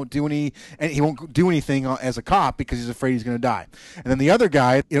vest. He won't do anything as a cop because he's afraid he's going to die. And then the other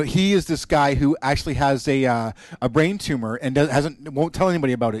guy, he is this guy who actually has a brain tumor and won't tell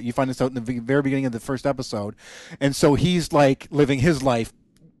anybody about it. You find this out in the very beginning of the first episode, and so he's like living his life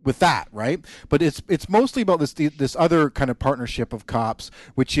with that, right? But it's mostly about this other kind of partnership of cops,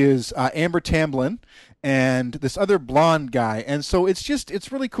 which is Amber Tamblyn and this other blonde guy. And so it's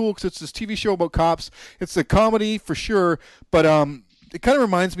really cool because it's this TV show about cops. It's a comedy for sure, but it kind of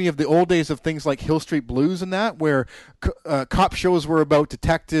reminds me of the old days of things like Hill Street Blues and that, where cop shows were about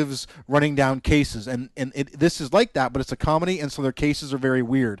detectives running down cases. And this is like that, but it's a comedy, and so their cases are very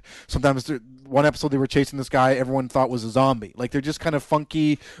weird. Sometimes one episode they were chasing this guy everyone thought was a zombie. Like they're just kind of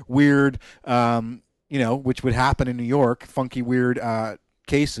funky, weird, which would happen in New York, funky, weird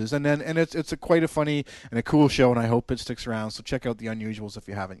cases. And it's quite a funny and a cool show, and I hope it sticks around. So check out The Unusuals if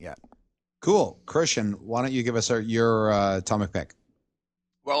you haven't yet. Cool. Christian, why don't you give us your atomic pick?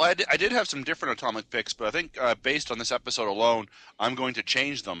 Well, I did have some different atomic picks, but I think based on this episode alone, I'm going to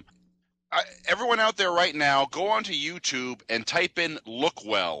change them. Everyone out there right now, go onto YouTube and type in Look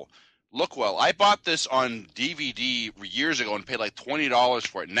Well. Look Well. I bought this on DVD years ago and paid like $20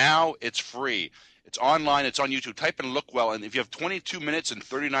 for it. Now it's free. It's online. It's on YouTube. Type in Look Well, and if you have 22 minutes and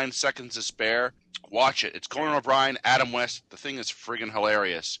 39 seconds to spare, watch it. It's Conan O'Brien, Adam West. The thing is friggin'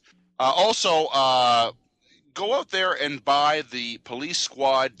 hilarious. Also, go out there and buy the Police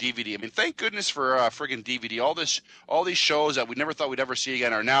Squad DVD. I mean, thank goodness for friggin' DVD. All these shows that we never thought we'd ever see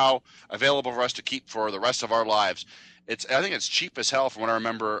again are now available for us to keep for the rest of our lives. I think it's cheap as hell from what I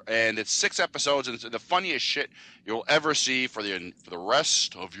remember, and it's 6 episodes, and it's the funniest shit you'll ever see for the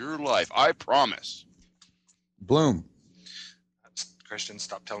rest of your life. I promise. Bloom. Christian,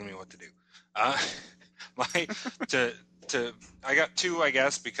 stop telling me what to do. I got 2, I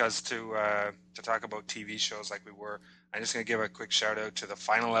guess, because to talk about TV shows like we were, I'm just going to give a quick shout out to the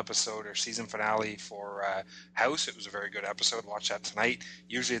final episode or season finale for House. It was a very good episode. Watch that tonight.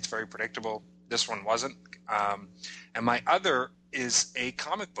 Usually it's very predictable. This one wasn't. And my other is a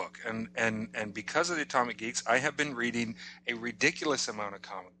comic book. And because of the Atomic Geeks, I have been reading a ridiculous amount of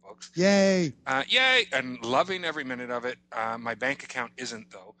comic books. Yay! Yay! And loving every minute of it. My bank account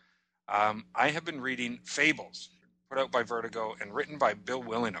isn't, though. I have been reading Fables, put out by Vertigo and written by Bill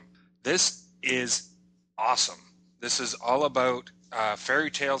Willingham. This is awesome. This is all about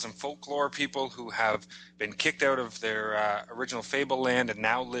fairy tales and folklore people who have been kicked out of their original fable land and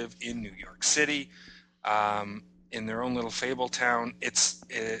now live in New York City, in their own little fable town. It's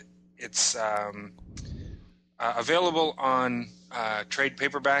available on trade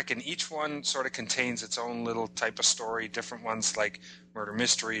paperback, and each one sort of contains its own little type of story. Different ones like murder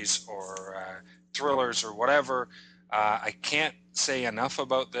mysteries or thrillers or whatever. I can't say enough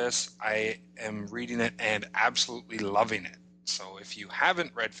about this. I am reading it and absolutely loving it. So if you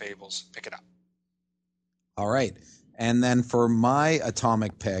haven't read Fables, pick it up. All right. And then for my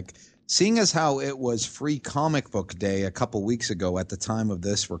atomic pick, seeing as how it was Free Comic Book Day a couple weeks ago at the time of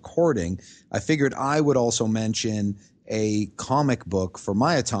this recording, I figured I would also mention a comic book for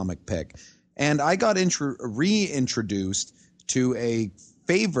my atomic pick. And I got reintroduced to a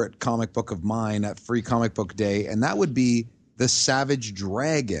favorite comic book of mine at Free Comic Book Day, and that would be The Savage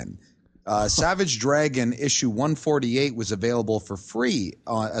Dragon. Savage Dragon issue 148 was available for free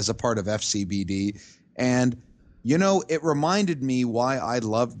as a part of FCBD, and it reminded me why I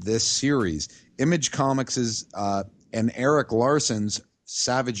loved this series. Image Comics' and Eric Larson's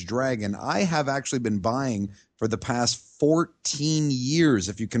Savage Dragon I have actually been buying for the past 14 years,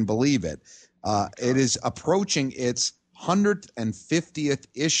 if you can believe it. It is approaching its 150th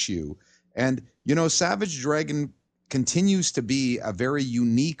issue, and Savage Dragon continues to be a very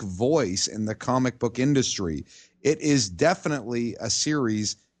unique voice in the comic book industry. It is definitely a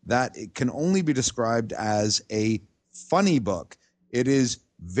series that it can only be described as a funny book. It is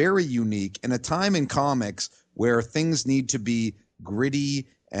very unique in a time in comics where things need to be gritty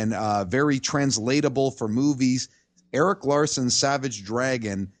and very translatable for movies. Eric Larson's Savage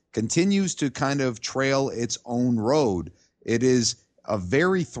Dragon continues to kind of trail its own road. It is a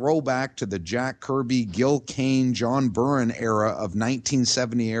very throwback to the Jack Kirby, Gil Kane, John Byrne era of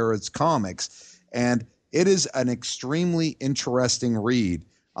 1970 era's comics, and it is an extremely interesting read.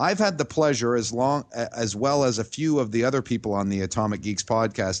 I've had the pleasure, as well as a few of the other people on the Atomic Geeks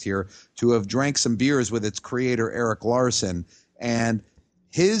podcast here, to have drank some beers with its creator, Eric Larson, and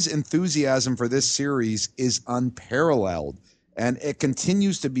his enthusiasm for this series is unparalleled, and it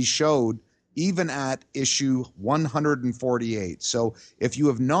continues to be showed even at issue 148. So if you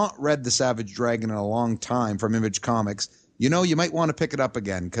have not read The Savage Dragon in a long time from Image Comics, you might want to pick it up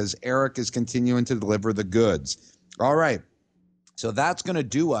again because Eric is continuing to deliver the goods. All right. So that's going to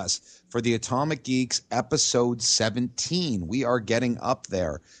do us for the Atomic Geeks episode 17. We are getting up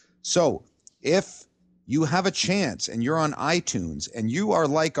there. So if you have a chance and you're on iTunes and you are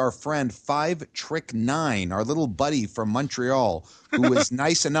like our friend 5Trick9, our little buddy from Montreal, who was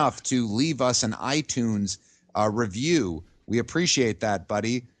nice enough to leave us an iTunes review, we appreciate that,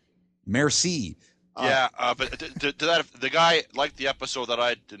 buddy. Merci. But the guy liked the episode that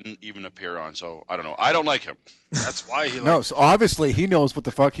I didn't even appear on, so I don't know. I don't like him. That's why he No, so obviously he knows what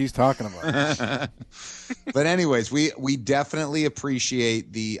the fuck he's talking about. But anyways, we definitely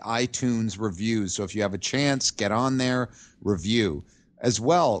appreciate the iTunes reviews. So if you have a chance, get on there, review. As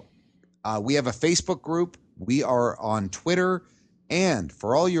well, we have a Facebook group. We are on Twitter. And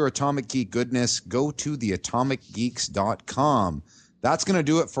for all your Atomic Geek goodness, go to theatomicgeeks.com. That's going to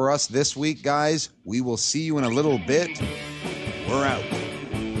do it for us this week, guys. We will see you in a little bit. We're out.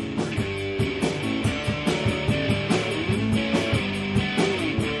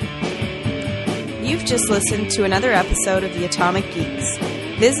 You've just listened to another episode of The Atomic Geeks.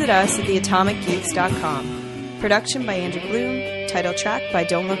 Visit us at theatomicgeeks.com. Production by Andrew Bloom. Title track by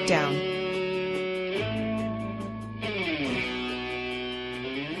Don't Look Down.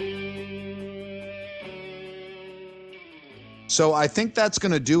 So I think that's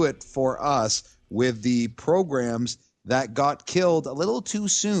going to do it for us with the programs that got killed a little too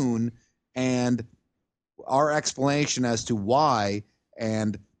soon and our explanation as to why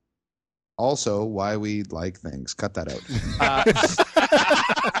and also why we like things. Cut that out.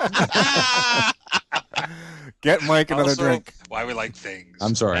 Get Mike another drink. Why we like things.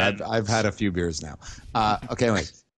 I'm sorry. I've had a few beers now. Okay, anyway.